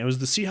watching it. It was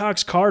the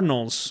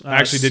Seahawks-Cardinals. I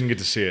actually didn't get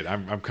to see it.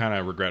 I'm kind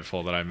of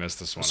regretful that I missed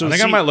this one. So I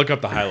think I might look up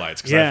the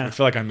highlights because I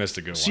feel like I missed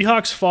a good one.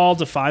 Seahawks fall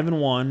to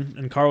 5-1,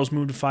 and Cardinals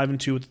moved to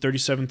 5-2 with a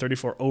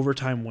 37-34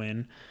 overtime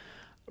win.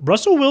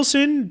 Russell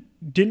Wilson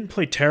didn't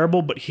play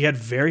terrible, but he had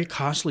very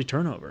costly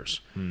turnovers.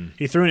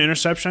 He threw an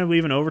interception, I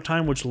believe, in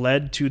overtime, which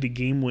led to the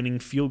game-winning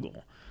field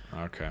goal.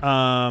 Okay.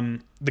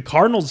 The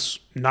Cardinals,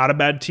 not a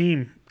bad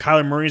team.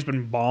 Kyler Murray's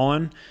been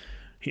balling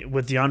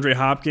with DeAndre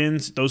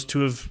Hopkins. Those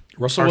two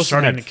Russell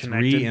Wilson had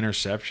 3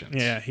 interceptions.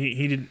 Yeah,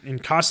 he did in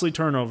costly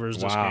turnovers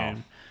this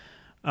game.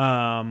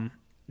 But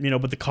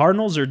the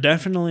Cardinals are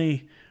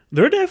definitely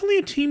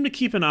a team to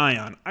keep an eye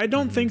on. I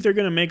don't think they're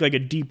going to make like a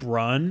deep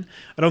run.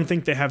 I don't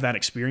think they have that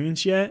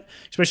experience yet.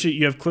 Especially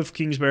you have Cliff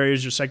Kingsbury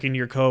as your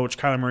second-year coach,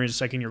 Kyler Murray is a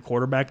second-year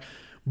quarterback,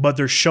 but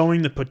they're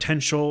showing the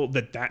potential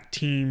that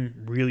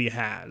team really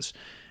has.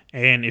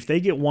 And if they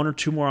get 1 or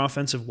 2 more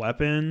offensive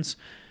weapons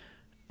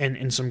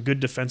and some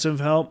good defensive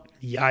help,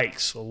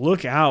 yikes,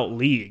 look out,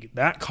 league.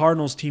 That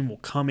Cardinals team will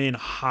come in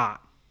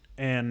hot.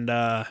 And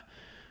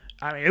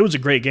it was a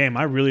great game.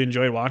 I really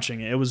enjoyed watching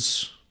it. It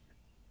was...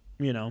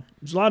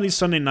 there's a lot of these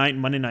Sunday night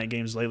and Monday night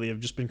games lately have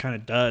just been kind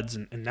of duds,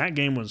 and that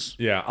game was...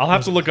 Yeah, I'll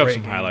have to look up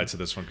some highlights of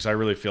this one because I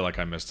really feel like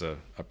I missed a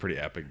pretty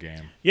epic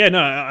game. Yeah, no,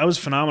 I was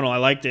phenomenal. I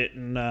liked it,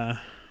 and, I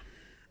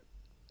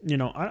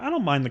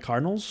don't mind the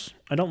Cardinals.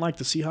 I don't like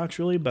the Seahawks,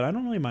 really, but I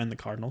don't really mind the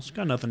Cardinals.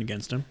 Got nothing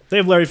against them. They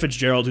have Larry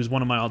Fitzgerald, who's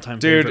one of my all-time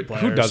favorite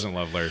players. Who doesn't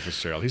love Larry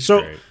Fitzgerald? He's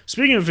great.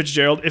 Speaking of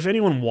Fitzgerald, if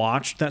anyone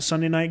watched that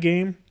Sunday night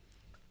game,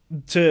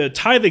 to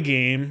tie the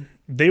game,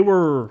 they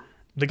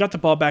got the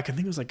ball back, I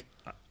think it was like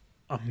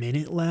a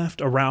minute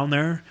left, around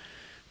there.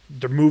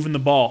 They're moving the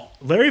ball.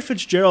 Larry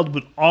Fitzgerald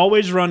would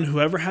always run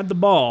whoever had the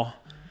ball,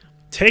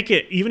 take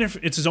it, even if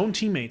it's his own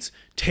teammates,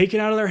 take it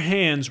out of their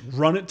hands,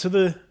 run it to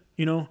the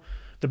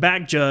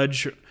back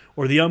judge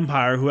or the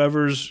umpire,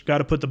 whoever's got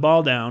to put the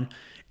ball down,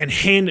 and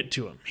hand it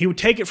to him. He would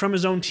take it from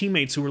his own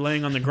teammates who were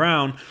laying on the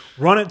ground,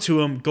 run it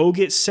to him, go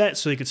get set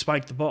so he could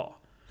spike the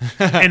ball.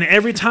 And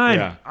every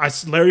time,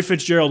 Larry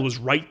Fitzgerald was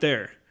right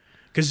there.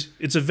 Because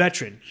it's a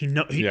veteran.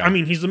 I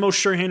mean, he's the most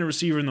sure-handed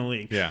receiver in the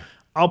league. Yeah.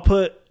 I'll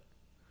put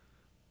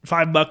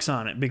 $5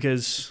 on it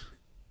because,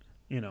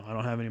 I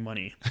don't have any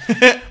money.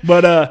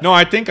 But no,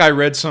 I think I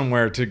read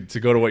somewhere to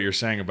go to what you're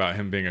saying about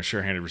him being a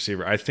sure-handed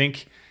receiver. I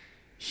think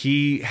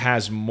he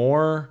has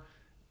more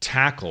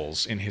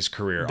tackles in his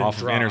career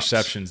off of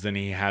interceptions than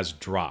he has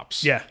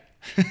drops. Yeah.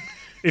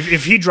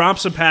 if he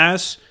drops a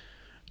pass,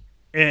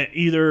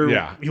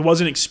 either he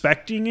wasn't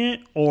expecting it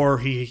or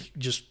he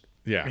just...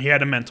 Yeah, he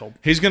had a mental.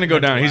 He's going to go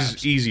down.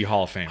 He's easy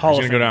Hall of Famer. He's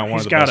going to go down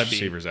one of the best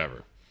receivers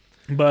ever.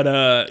 But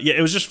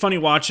it was just funny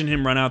watching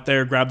him run out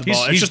there, grab the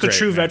ball. It's just a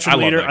true veteran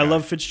leader. I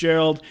love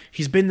Fitzgerald.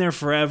 He's been there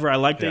forever. I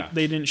like that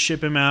they didn't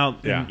ship him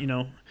out. Yeah.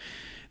 And,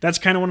 that's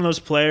kind of one of those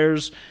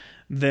players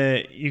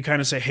that you kind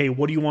of say, hey,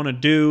 what do you want to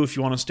do? If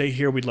you want to stay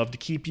here, we'd love to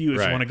keep you.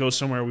 If you want to go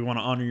somewhere, we want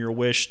to honor your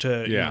wish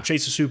to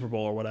chase a Super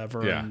Bowl or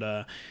whatever.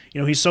 Yeah.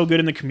 And, he's so good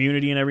in the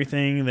community and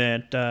everything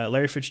that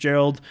Larry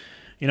Fitzgerald,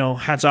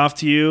 hats off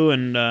to you,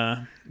 and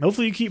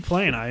hopefully you keep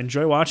playing. I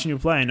enjoy watching you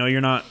play. I know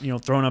you're not,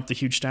 throwing up the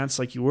huge stats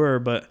like you were,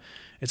 but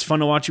it's fun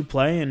to watch you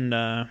play, and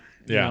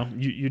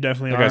you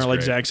definitely are,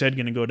 like Zach said,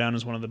 going to go down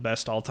as one of the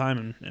best all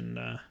time in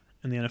the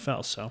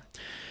NFL. So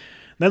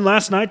then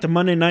last night, the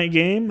Monday night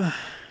game,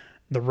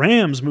 the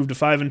Rams moved to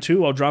 5-2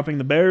 while dropping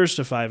the Bears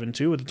to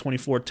 5-2 with a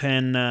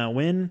 24-10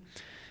 win.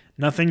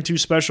 Nothing too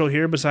special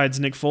here besides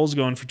Nick Foles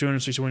going for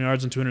 261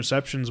 yards and 2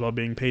 interceptions while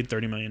being paid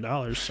 $30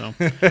 million. So,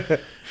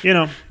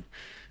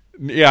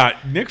 Yeah,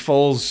 Nick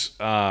Foles,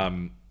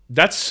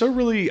 that's so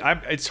really –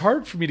 it's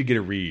hard for me to get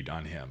a read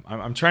on him.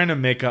 I'm trying to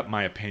make up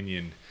my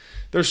opinion.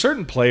 There are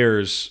certain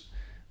players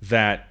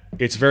that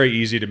it's very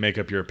easy to make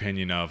up your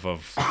opinion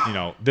of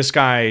this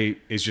guy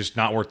is just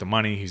not worth the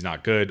money. He's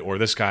not good. Or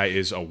this guy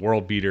is a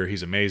world beater.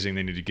 He's amazing.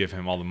 They need to give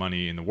him all the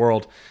money in the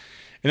world.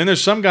 And then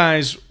there's some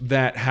guys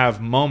that have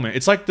moments.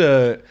 It's like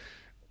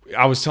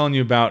I was telling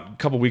you about a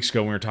couple weeks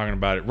ago when we were talking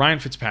about it. Ryan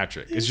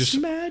Fitzpatrick is just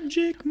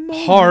magic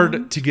moment.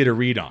 Hard to get a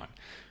read on.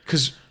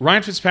 Because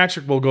Ryan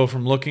Fitzpatrick will go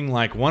from looking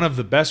like one of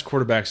the best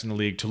quarterbacks in the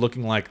league to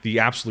looking like the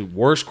absolute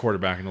worst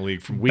quarterback in the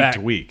league from week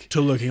to week.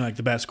 To looking like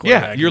the best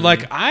quarterback. Yeah, you're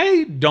like,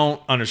 I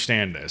don't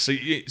understand this.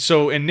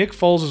 So, and Nick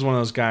Foles is one of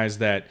those guys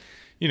that,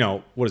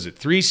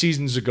 3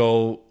 seasons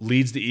ago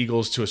leads the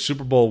Eagles to a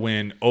Super Bowl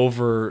win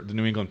over the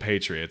New England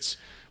Patriots.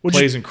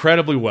 Plays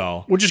incredibly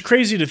well. Which is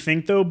crazy to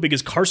think, though,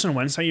 because Carson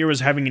Wentz that year was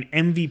having an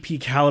MVP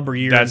caliber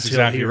year. That's until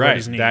exactly he right. hurt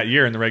his knee. That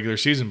year in the regular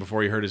season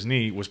before he hurt his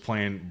knee was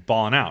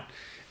balling out.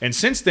 And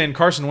since then,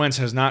 Carson Wentz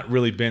has not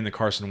really been the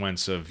Carson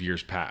Wentz of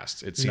years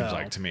past, it seems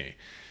like to me.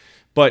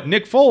 But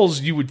Nick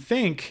Foles, you would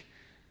think,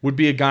 would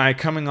be a guy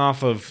coming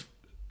off of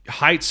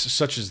heights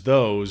such as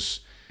those,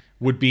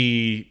 would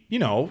be,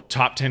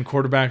 top 10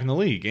 quarterback in the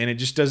league. And it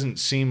just doesn't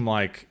seem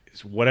like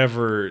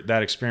whatever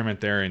that experiment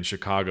there in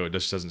Chicago, it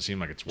just doesn't seem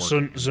like it's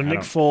working. So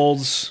Nick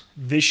Foles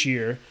this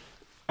year,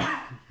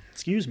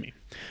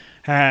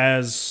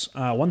 has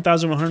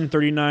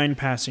 1,139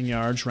 passing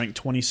yards,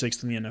 ranked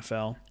 26th in the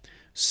NFL.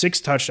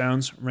 6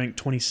 touchdowns,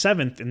 ranked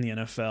 27th in the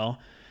NFL.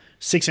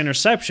 6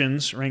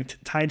 interceptions, ranked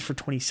tied for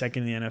 22nd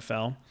in the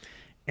NFL.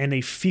 And a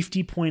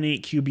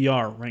 50.8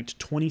 QBR, ranked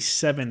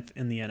 27th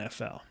in the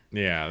NFL.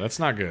 Yeah, that's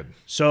not good.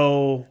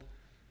 So,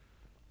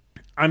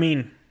 I'm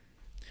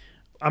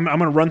going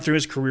to run through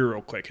his career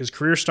real quick. His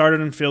career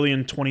started in Philly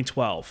in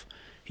 2012.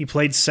 He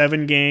played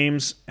 7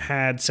 games,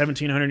 had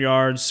 1,700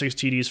 yards, 6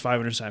 TDs,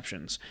 5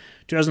 interceptions.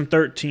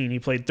 2013, he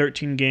played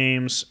 13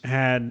 games,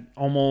 had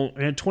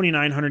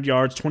 2,900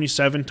 yards,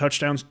 27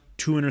 touchdowns,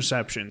 2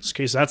 interceptions.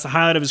 Okay, so that's the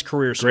highlight of his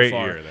career so Great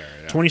far. Year there.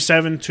 Yeah.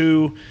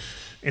 27-2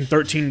 in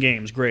 13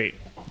 games. Great.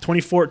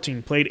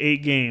 2014, played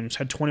 8 games,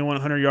 had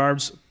 2,100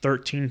 yards,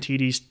 13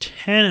 TDs,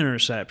 10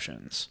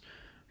 interceptions.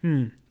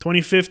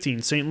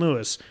 2015, St.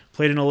 Louis,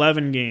 played in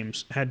 11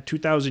 games, had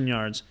 2,000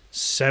 yards,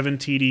 7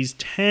 TDs,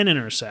 10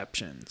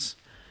 interceptions.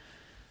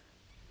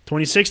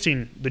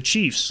 2016, the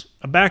Chiefs,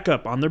 a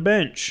backup on their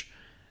bench,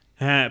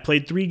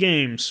 played 3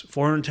 games,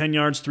 410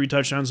 yards, 3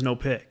 touchdowns, no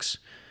picks.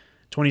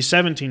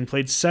 2017,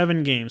 played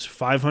 7 games,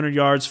 500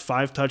 yards,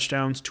 5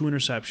 touchdowns, 2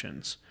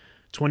 interceptions.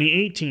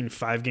 2018,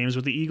 5 games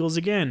with the Eagles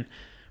again,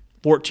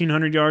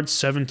 1,400 yards,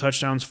 7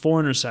 touchdowns,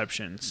 4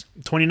 interceptions.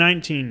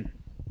 2019,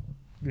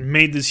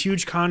 made this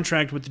huge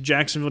contract with the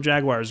Jacksonville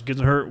Jaguars.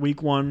 Gets hurt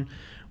week 1.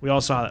 We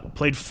all saw that.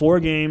 Played 4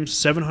 games,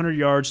 700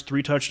 yards,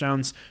 3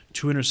 touchdowns,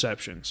 2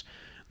 interceptions.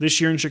 This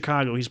year in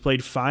Chicago, he's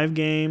played 5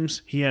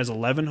 games. He has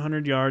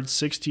 1,100 yards,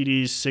 6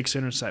 TDs, 6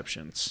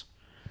 interceptions.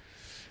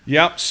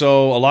 Yep,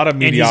 so a lot of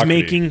mediocrity. And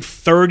he's making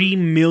 $30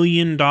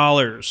 million.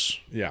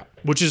 Yeah.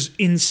 Which is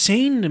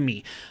insane to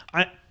me.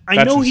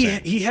 I know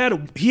he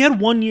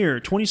had 1 year,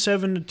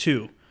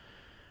 27-2.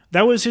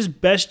 That was his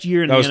best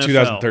year in the NFL. That was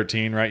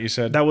 2013, right, you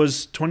said? That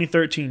was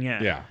 2013,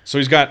 yeah. Yeah. So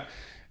he's got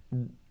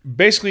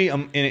basically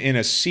in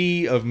a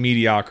sea of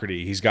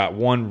mediocrity, he's got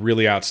 1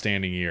 really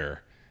outstanding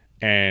year.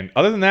 And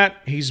other than that,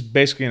 he's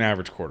basically an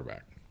average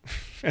quarterback.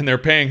 And they're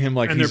paying him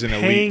like he's an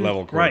elite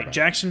level quarterback. Right.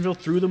 Jacksonville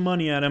threw the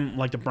money at him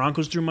like the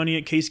Broncos threw money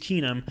at Case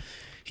Keenum.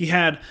 He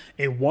had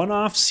a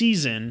one-off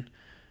season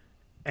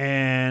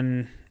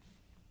and,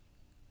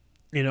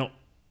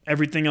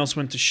 everything else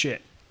went to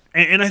shit.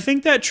 And I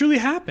think that truly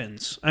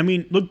happens. I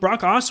mean, look,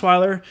 Brock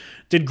Osweiler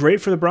did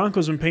great for the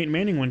Broncos when Peyton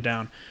Manning went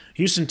down.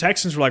 Houston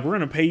Texans were like, we're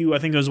going to pay you, I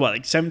think it was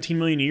 $17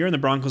 million a year, and the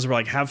Broncos were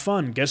like, have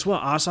fun. Guess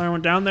what? Osweiler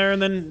went down there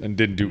and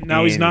didn't do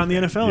now anything. He's not in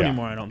the NFL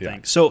anymore, I don't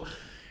think. So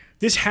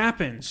this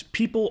happens.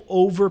 People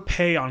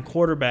overpay on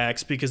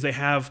quarterbacks because they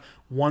have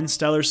one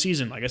stellar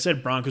season. Like I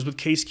said, Broncos with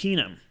Case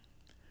Keenum.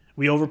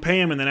 We overpay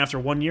him, and then after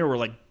 1 year, we're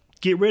like,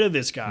 get rid of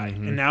this guy.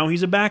 Mm-hmm. And now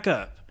he's a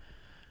backup.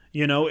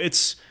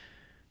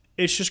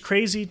 It's just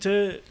crazy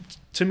to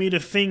me to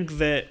think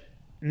that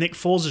Nick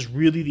Foles is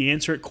really the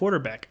answer at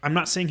quarterback. I'm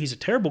not saying he's a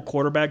terrible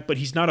quarterback, but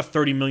he's not a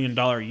 $30 million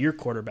a year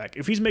quarterback.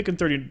 If he's making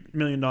 $30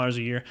 million a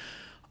year,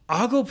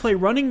 I'll go play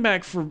running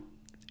back for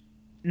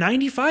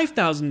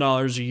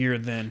 $95,000 a year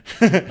then.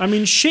 I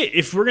mean, shit,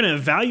 if we're going to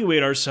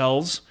evaluate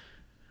ourselves,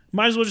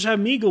 might as well just have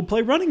me go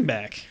play running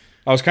back.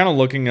 I was kind of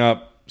looking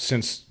up,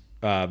 since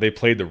they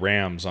played the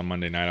Rams on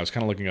Monday night. I was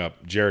kind of looking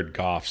up Jared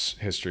Goff's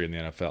history in the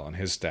NFL and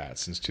his stats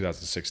since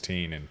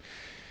 2016, and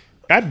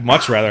I'd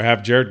much rather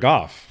have Jared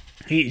Goff.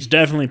 He's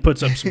definitely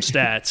puts up some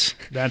stats.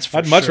 That's for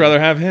I'd much rather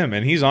have him,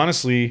 and he's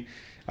honestly,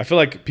 I feel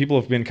like people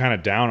have been kind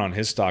of down on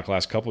his stock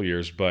last couple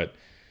years, but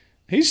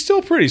he's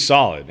still pretty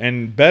solid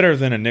and better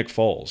than a Nick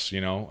Foles.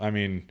 I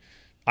mean,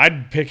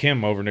 I'd pick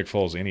him over Nick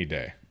Foles any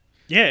day.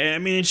 Yeah, I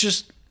mean, it's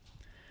just,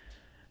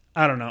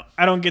 I don't know.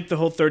 I don't get the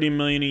whole $30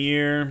 million a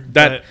year.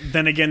 But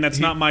then again, that's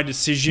not my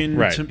decision.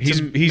 Right.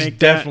 He's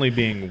definitely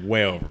being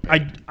way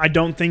overpaid. I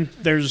don't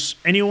think there's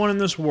anyone in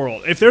this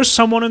world. If there's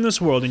someone in this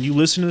world and you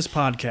listen to this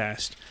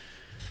podcast,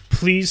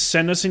 please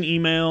send us an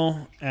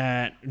email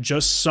at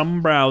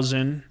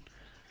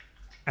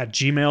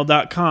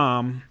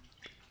justsomebrowsing@gmail.com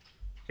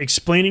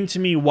explaining to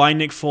me why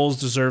Nick Foles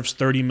deserves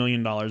 $30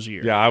 million a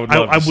year. Yeah, I would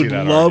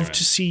love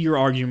to see your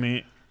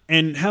argument.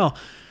 And hell,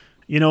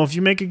 if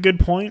you make a good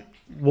point,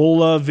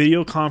 we'll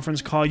video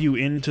conference call you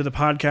into the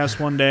podcast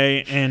one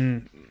day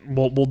and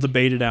we'll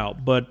debate it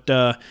out. But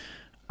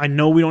I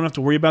know we don't have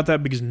to worry about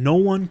that because no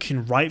one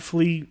can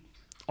rightfully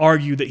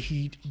argue that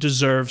he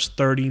deserves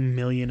 $30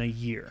 million a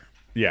year.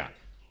 Yeah.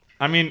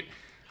 I mean,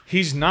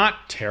 he's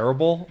not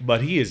terrible,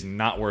 but he is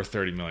not worth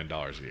 $30 million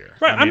a year.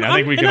 Right. I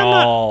think we can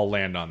all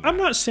land on that. I'm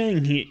not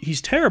saying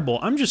he's terrible.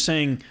 I'm just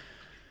saying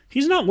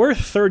he's not worth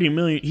 $30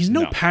 million. He's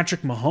no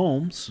Patrick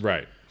Mahomes.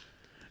 Right.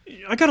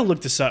 I got to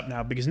look this up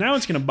now because now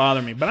it's going to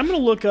bother me. But I'm going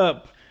to look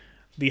up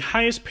the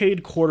highest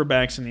paid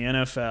quarterbacks in the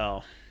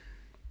NFL.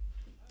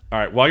 All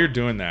right. While you're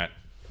doing that,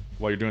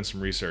 while you're doing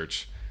some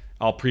research,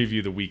 I'll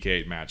preview the Week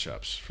 8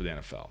 matchups for the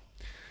NFL.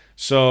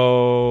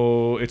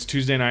 So it's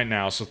Tuesday night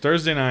now. So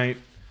Thursday night,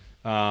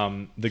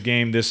 the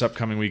game this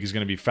upcoming week is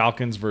going to be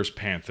Falcons versus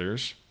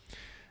Panthers.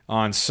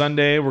 On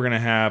Sunday, we're going to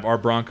have our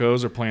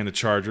Broncos are playing the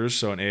Chargers,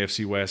 so an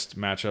AFC West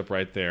matchup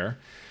right there.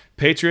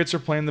 Patriots are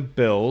playing the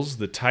Bills.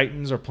 The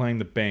Titans are playing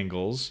the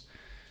Bengals.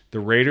 The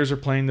Raiders are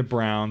playing the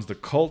Browns. The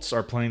Colts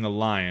are playing the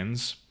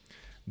Lions.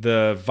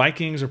 The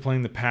Vikings are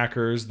playing the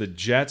Packers. The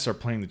Jets are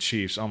playing the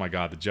Chiefs. Oh, my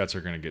God, the Jets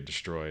are going to get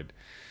destroyed.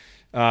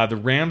 The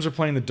Rams are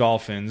playing the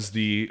Dolphins.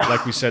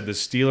 Like we said, the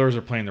Steelers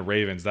are playing the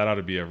Ravens. That ought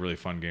to be a really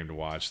fun game to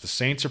watch. The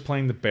Saints are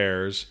playing the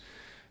Bears.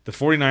 The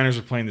 49ers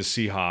are playing the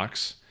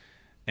Seahawks.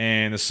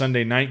 And the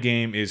Sunday night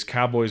game is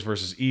Cowboys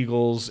versus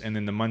Eagles. And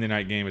then the Monday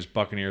night game is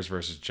Buccaneers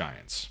versus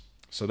Giants.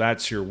 So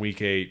that's your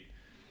Week 8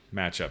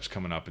 matchups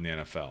coming up in the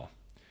NFL.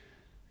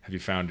 Have you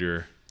found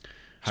your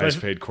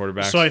highest paid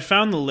quarterbacks? So I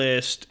found the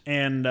list,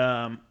 and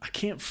I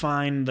can't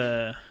find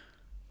the...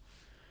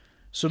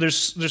 So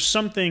there's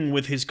something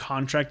with his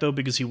contract, though,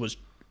 because I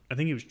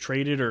think he was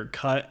traded or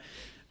cut,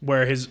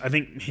 where his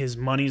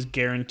money is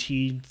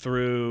guaranteed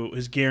through...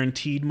 His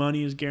guaranteed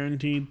money is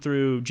guaranteed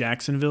through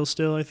Jacksonville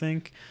still, I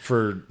think.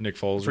 For Nick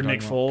Foles? For Nick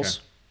Foles.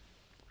 Okay.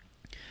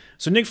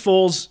 So Nick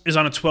Foles is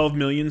on a $12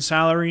 million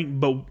salary,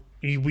 but...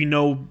 We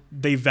know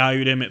they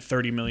valued him at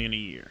 $30 million a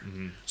year.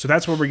 Mm-hmm. So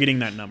that's where we're getting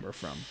that number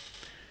from.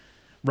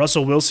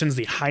 Russell Wilson's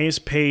the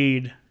highest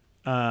paid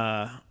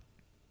quarterback.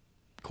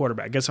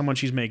 Guess how much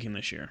he's making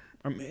this year?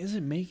 Is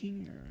it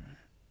making or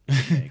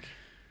make?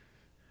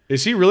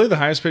 Is he really the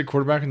highest paid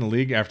quarterback in the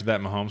league after that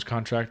Mahomes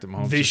contract that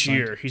Mahomes this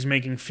year? He's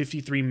making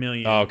 $53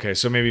 million. Oh, okay.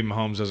 So maybe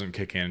Mahomes doesn't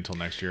kick in until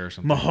next year or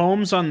something.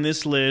 Mahomes on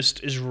this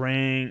list is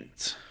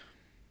ranked...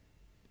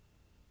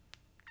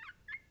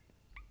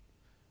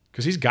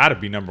 Because he's got to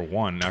be number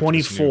one.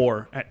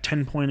 24 at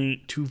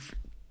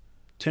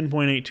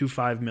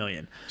 $10.825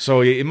 million. So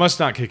it must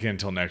not kick in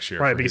until next year.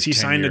 Right, because he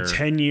signed a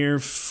 10-year,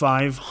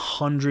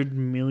 $500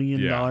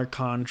 million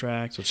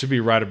contract. So it should be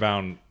right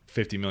about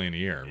 $50 million a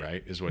year,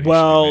 right? Is what.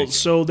 Well,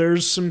 so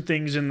there's some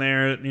things in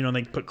there.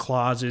 They put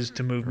clauses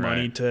to move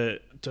money to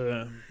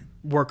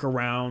work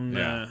around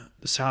the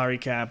salary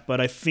cap.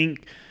 But I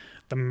think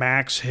the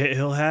max hit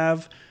he'll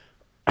have.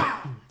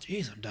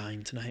 Jeez, I'm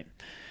dying tonight.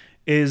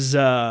 Is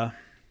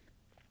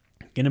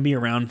going to be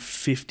around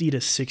 50 to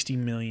 60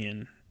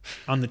 million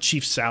on the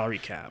Chiefs salary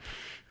cap.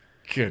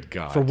 Good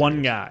God. For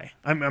one guy.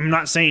 I'm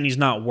not saying he's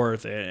not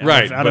worth it.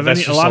 Right. A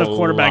lot of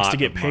quarterbacks to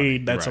get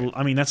paid, that's a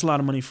lot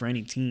of money for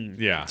any team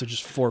to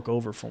just fork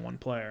over for one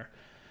player.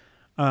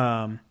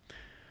 But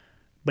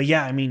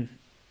yeah, I mean,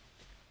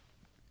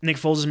 Nick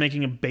Foles is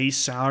making a base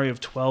salary of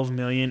 $12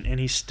 million and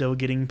he's still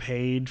getting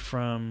paid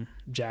from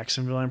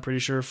Jacksonville, I'm pretty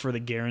sure, for the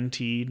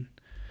guaranteed.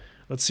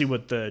 Let's see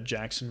what the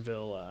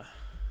Jacksonville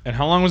and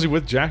how long was he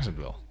with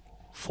Jacksonville?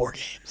 4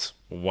 games.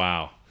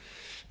 Wow.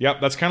 Yep,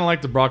 that's kind of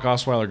like the Brock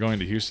Osweiler going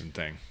to Houston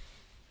thing.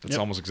 That's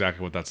almost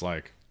exactly what that's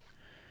like.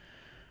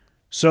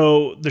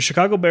 So the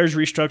Chicago Bears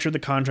restructured the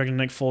contract of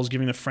Nick Foles,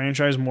 giving the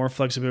franchise more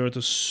flexibility with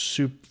the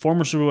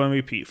former Super Bowl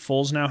MVP.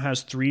 Foles now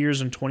has 3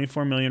 years and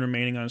 $24 million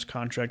remaining on his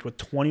contract, with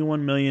 $21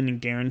 million in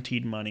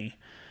guaranteed money.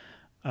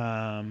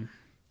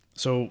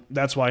 So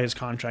that's why his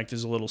contract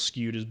is a little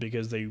skewed, is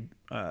because they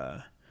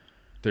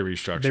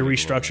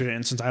restructured it,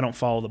 and since I don't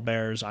follow the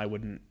Bears, I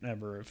wouldn't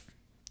ever have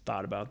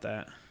thought about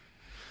that.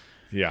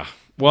 Yeah.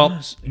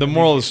 Well, the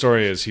moral of the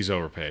story is he's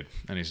overpaid,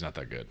 and he's not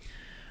that good.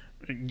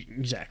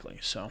 Exactly.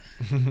 So,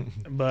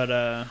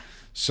 but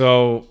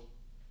so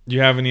Do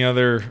you have any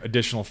other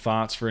additional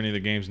thoughts for any of the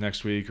games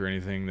next week or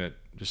anything that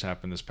just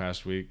happened this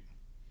past week?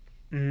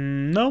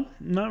 No,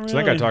 not really. So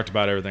I think I talked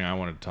about everything I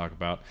wanted to talk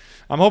about.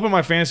 I'm hoping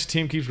my fantasy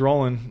team keeps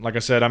rolling. Like I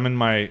said, I'm in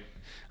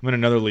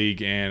another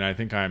league, and I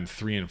think I'm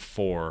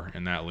 3-4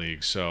 in that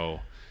league. So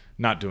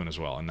not doing as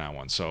well in that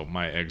one. So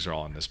my eggs are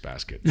all in this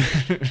basket.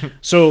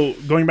 So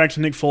going back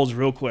to Nick Foles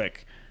real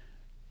quick,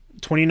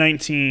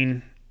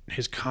 2019,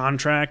 his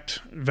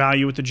contract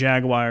value with the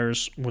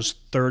Jaguars was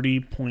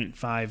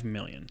 $30.5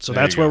 million. So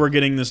that's where we're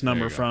getting this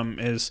number from.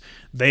 Is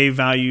they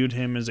valued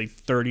him as a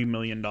 $30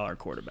 million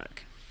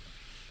quarterback.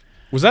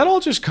 Was that all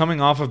just coming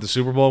off of the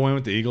Super Bowl win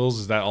with the Eagles?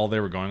 Is that all they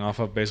were going off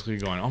of? Basically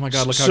going, oh my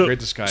God, look how great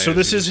this guy is. So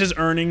this is his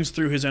earnings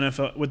through his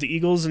NFL. With the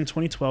Eagles in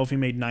 2012, he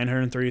made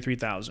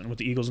 $933,000. With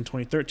the Eagles in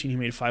 2013, he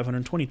made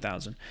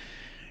 $520,000.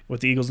 With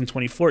the Eagles in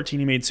 2014,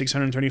 he made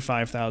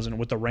 $635,000.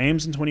 With the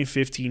Rams in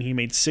 2015, he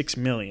made $6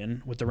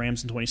 million. With the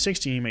Rams in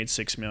 2016, he made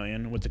 $6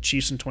 million. With the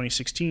Chiefs in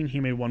 2016, he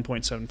made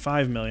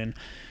 $1.75 million.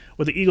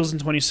 With the Eagles in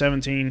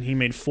 2017, he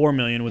made $4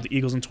 million. With the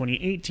Eagles in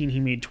 2018, he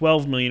made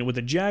 $12 million. With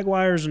the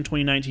Jaguars in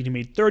 2019, he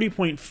made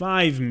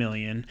 $30.5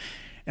 million.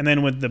 And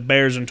then with the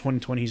Bears in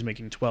 2020, he's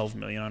making $12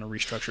 million on a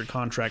restructured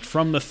contract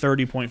from the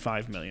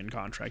 $30.5 million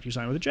contract he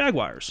signed with the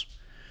Jaguars.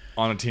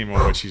 On a team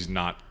on which he's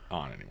not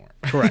on anymore.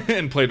 Correct.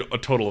 And played a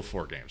total of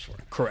 4 games for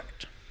him.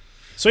 Correct.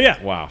 So,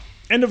 yeah. Wow.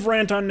 End of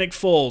rant on Nick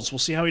Foles. We'll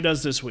see how he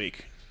does this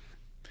week.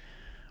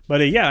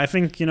 But, yeah, I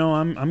think,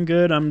 I'm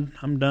good.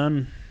 I'm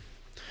done.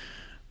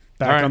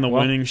 Back on the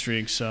winning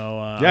streak.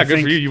 So yeah,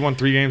 good for you. You won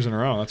 3 games in a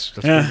row. That's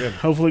pretty good.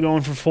 Hopefully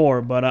going for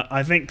 4. But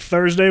I think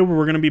Thursday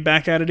we're going to be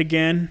back at it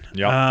again.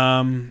 Yep.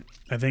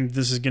 I think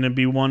this is going to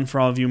be one for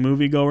all of you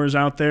moviegoers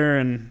out there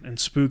and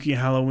spooky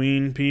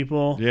Halloween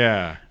people.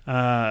 Yeah.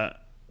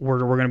 We're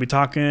going to be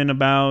talking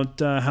about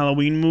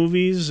Halloween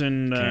movies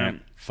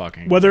and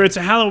whether it's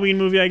a Halloween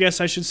movie, I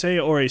guess I should say,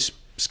 or a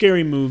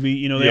scary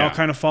movie. They all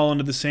kind of fall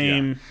into the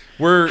same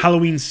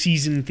Halloween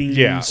season theme.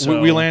 Yeah,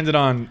 so. we landed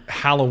on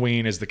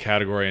Halloween as the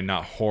category and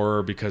not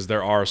horror because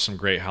there are some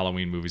great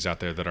Halloween movies out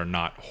there that are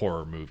not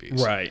horror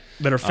movies. Right,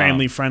 that are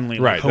family friendly.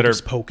 Right, like Hocus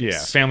Pocus. Yeah,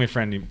 family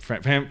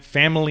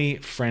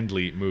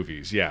friendly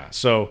movies. Yeah,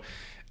 so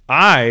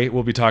I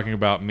will be talking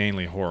about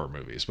mainly horror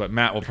movies, but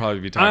Matt will probably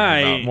be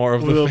talking about more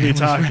of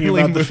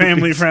the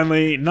family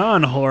friendly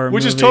non-horror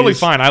movies. Which is totally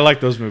fine. I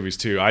like those movies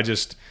too. I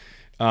just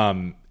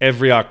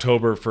every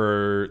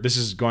October this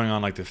is going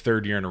on like the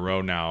 3rd year in a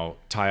row now,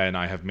 Taya and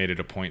I have made it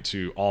a point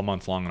to all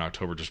month long in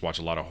October just watch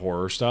a lot of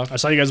horror stuff. I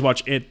saw you guys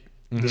watch It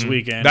this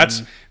weekend.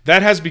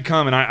 That has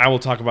become, and I will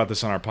talk about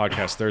this on our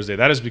podcast Thursday,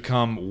 that has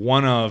become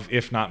one of,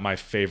 if not my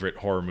favorite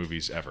horror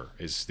movies ever,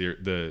 is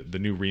the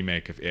new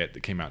remake of It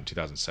that came out in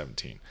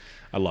 2017.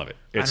 I love it.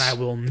 It's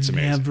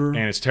amazing.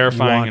 And it's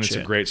terrifying, and it's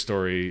a great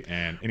story.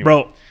 And anyway.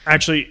 Bro,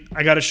 actually,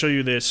 I got to show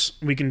you this.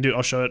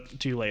 I'll show it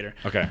to you later.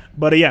 Okay.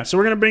 But so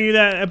we're going to bring you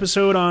that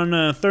episode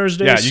on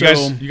Thursday. Yeah,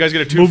 you guys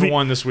get a 2 for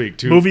 1 this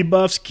week. Movie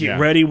buffs, get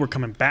ready. We're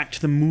coming back to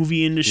the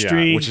movie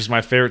industry. Yeah, which is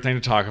my favorite thing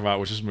to talk about,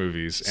 which is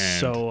movies.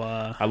 And so,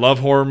 I love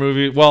horror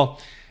movies.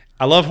 Well,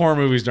 I love horror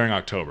movies during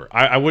October.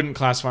 I wouldn't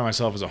classify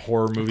myself as a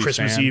horror movie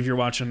Christmas fan. Eve, you're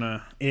watching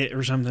It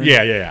or something.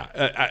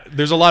 Yeah.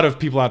 There's a lot of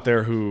people out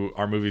there who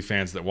are movie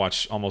fans that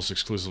watch almost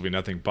exclusively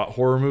nothing but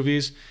horror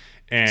movies.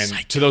 And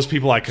to those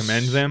people, I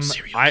commend them.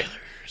 I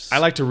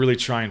like to really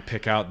try and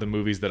pick out the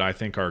movies that I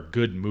think are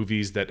good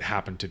movies that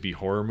happen to be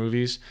horror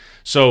movies.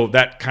 So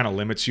that kind of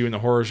limits you in the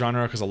horror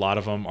genre because a lot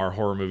of them are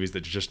horror movies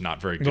that are just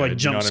not very good. Like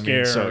jump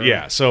scare.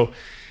 So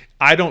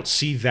I don't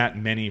see that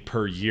many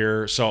per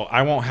year, so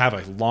I won't have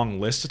a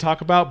long list to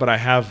talk about, but I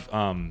have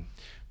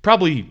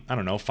probably,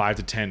 5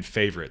 to 10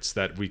 favorites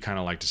that we kind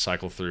of like to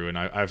cycle through, and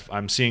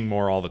I'm seeing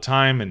more all the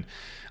time, and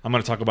I'm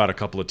going to talk about a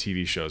couple of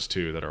TV shows,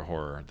 too, that are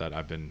horror that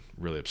I've been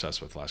really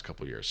obsessed with the last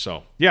couple of years.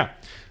 So, yeah,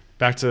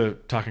 back to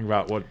talking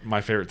about what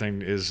my favorite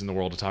thing is in the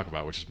world to talk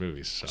about, which is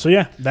movies. So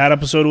that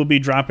episode will be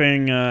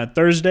dropping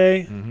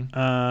Thursday.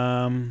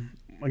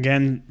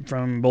 Again,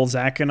 from both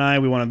Zach and I,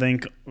 we want to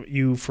thank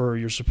you for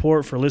your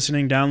support, for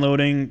listening,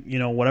 downloading,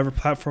 whatever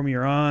platform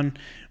you're on.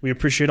 We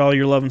appreciate all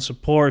your love and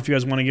support. If you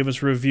guys want to give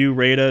us a review,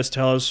 rate us,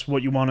 tell us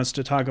what you want us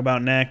to talk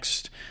about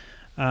next.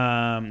 We're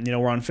on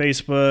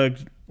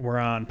Facebook, we're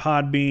on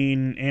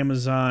Podbean,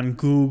 Amazon,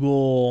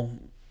 Google,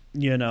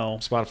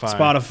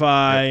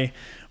 Spotify. Yep.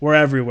 We're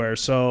everywhere.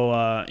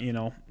 So,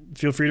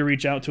 feel free to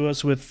reach out to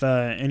us with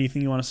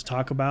anything you want us to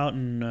talk about,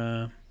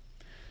 and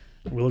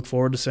we look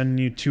forward to sending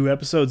you 2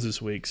 episodes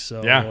this week.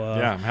 So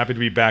I'm happy to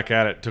be back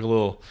at it. Took a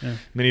little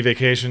mini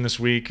vacation this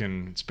week,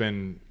 and it's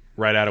been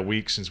right at a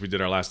week since we did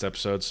our last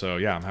episode. So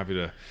I'm happy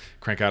to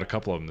crank out a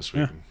couple of them this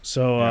week.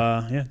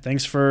 So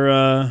thanks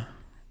for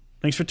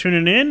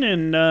tuning in,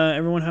 and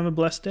everyone have a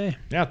blessed day.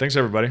 Yeah, thanks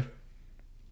everybody.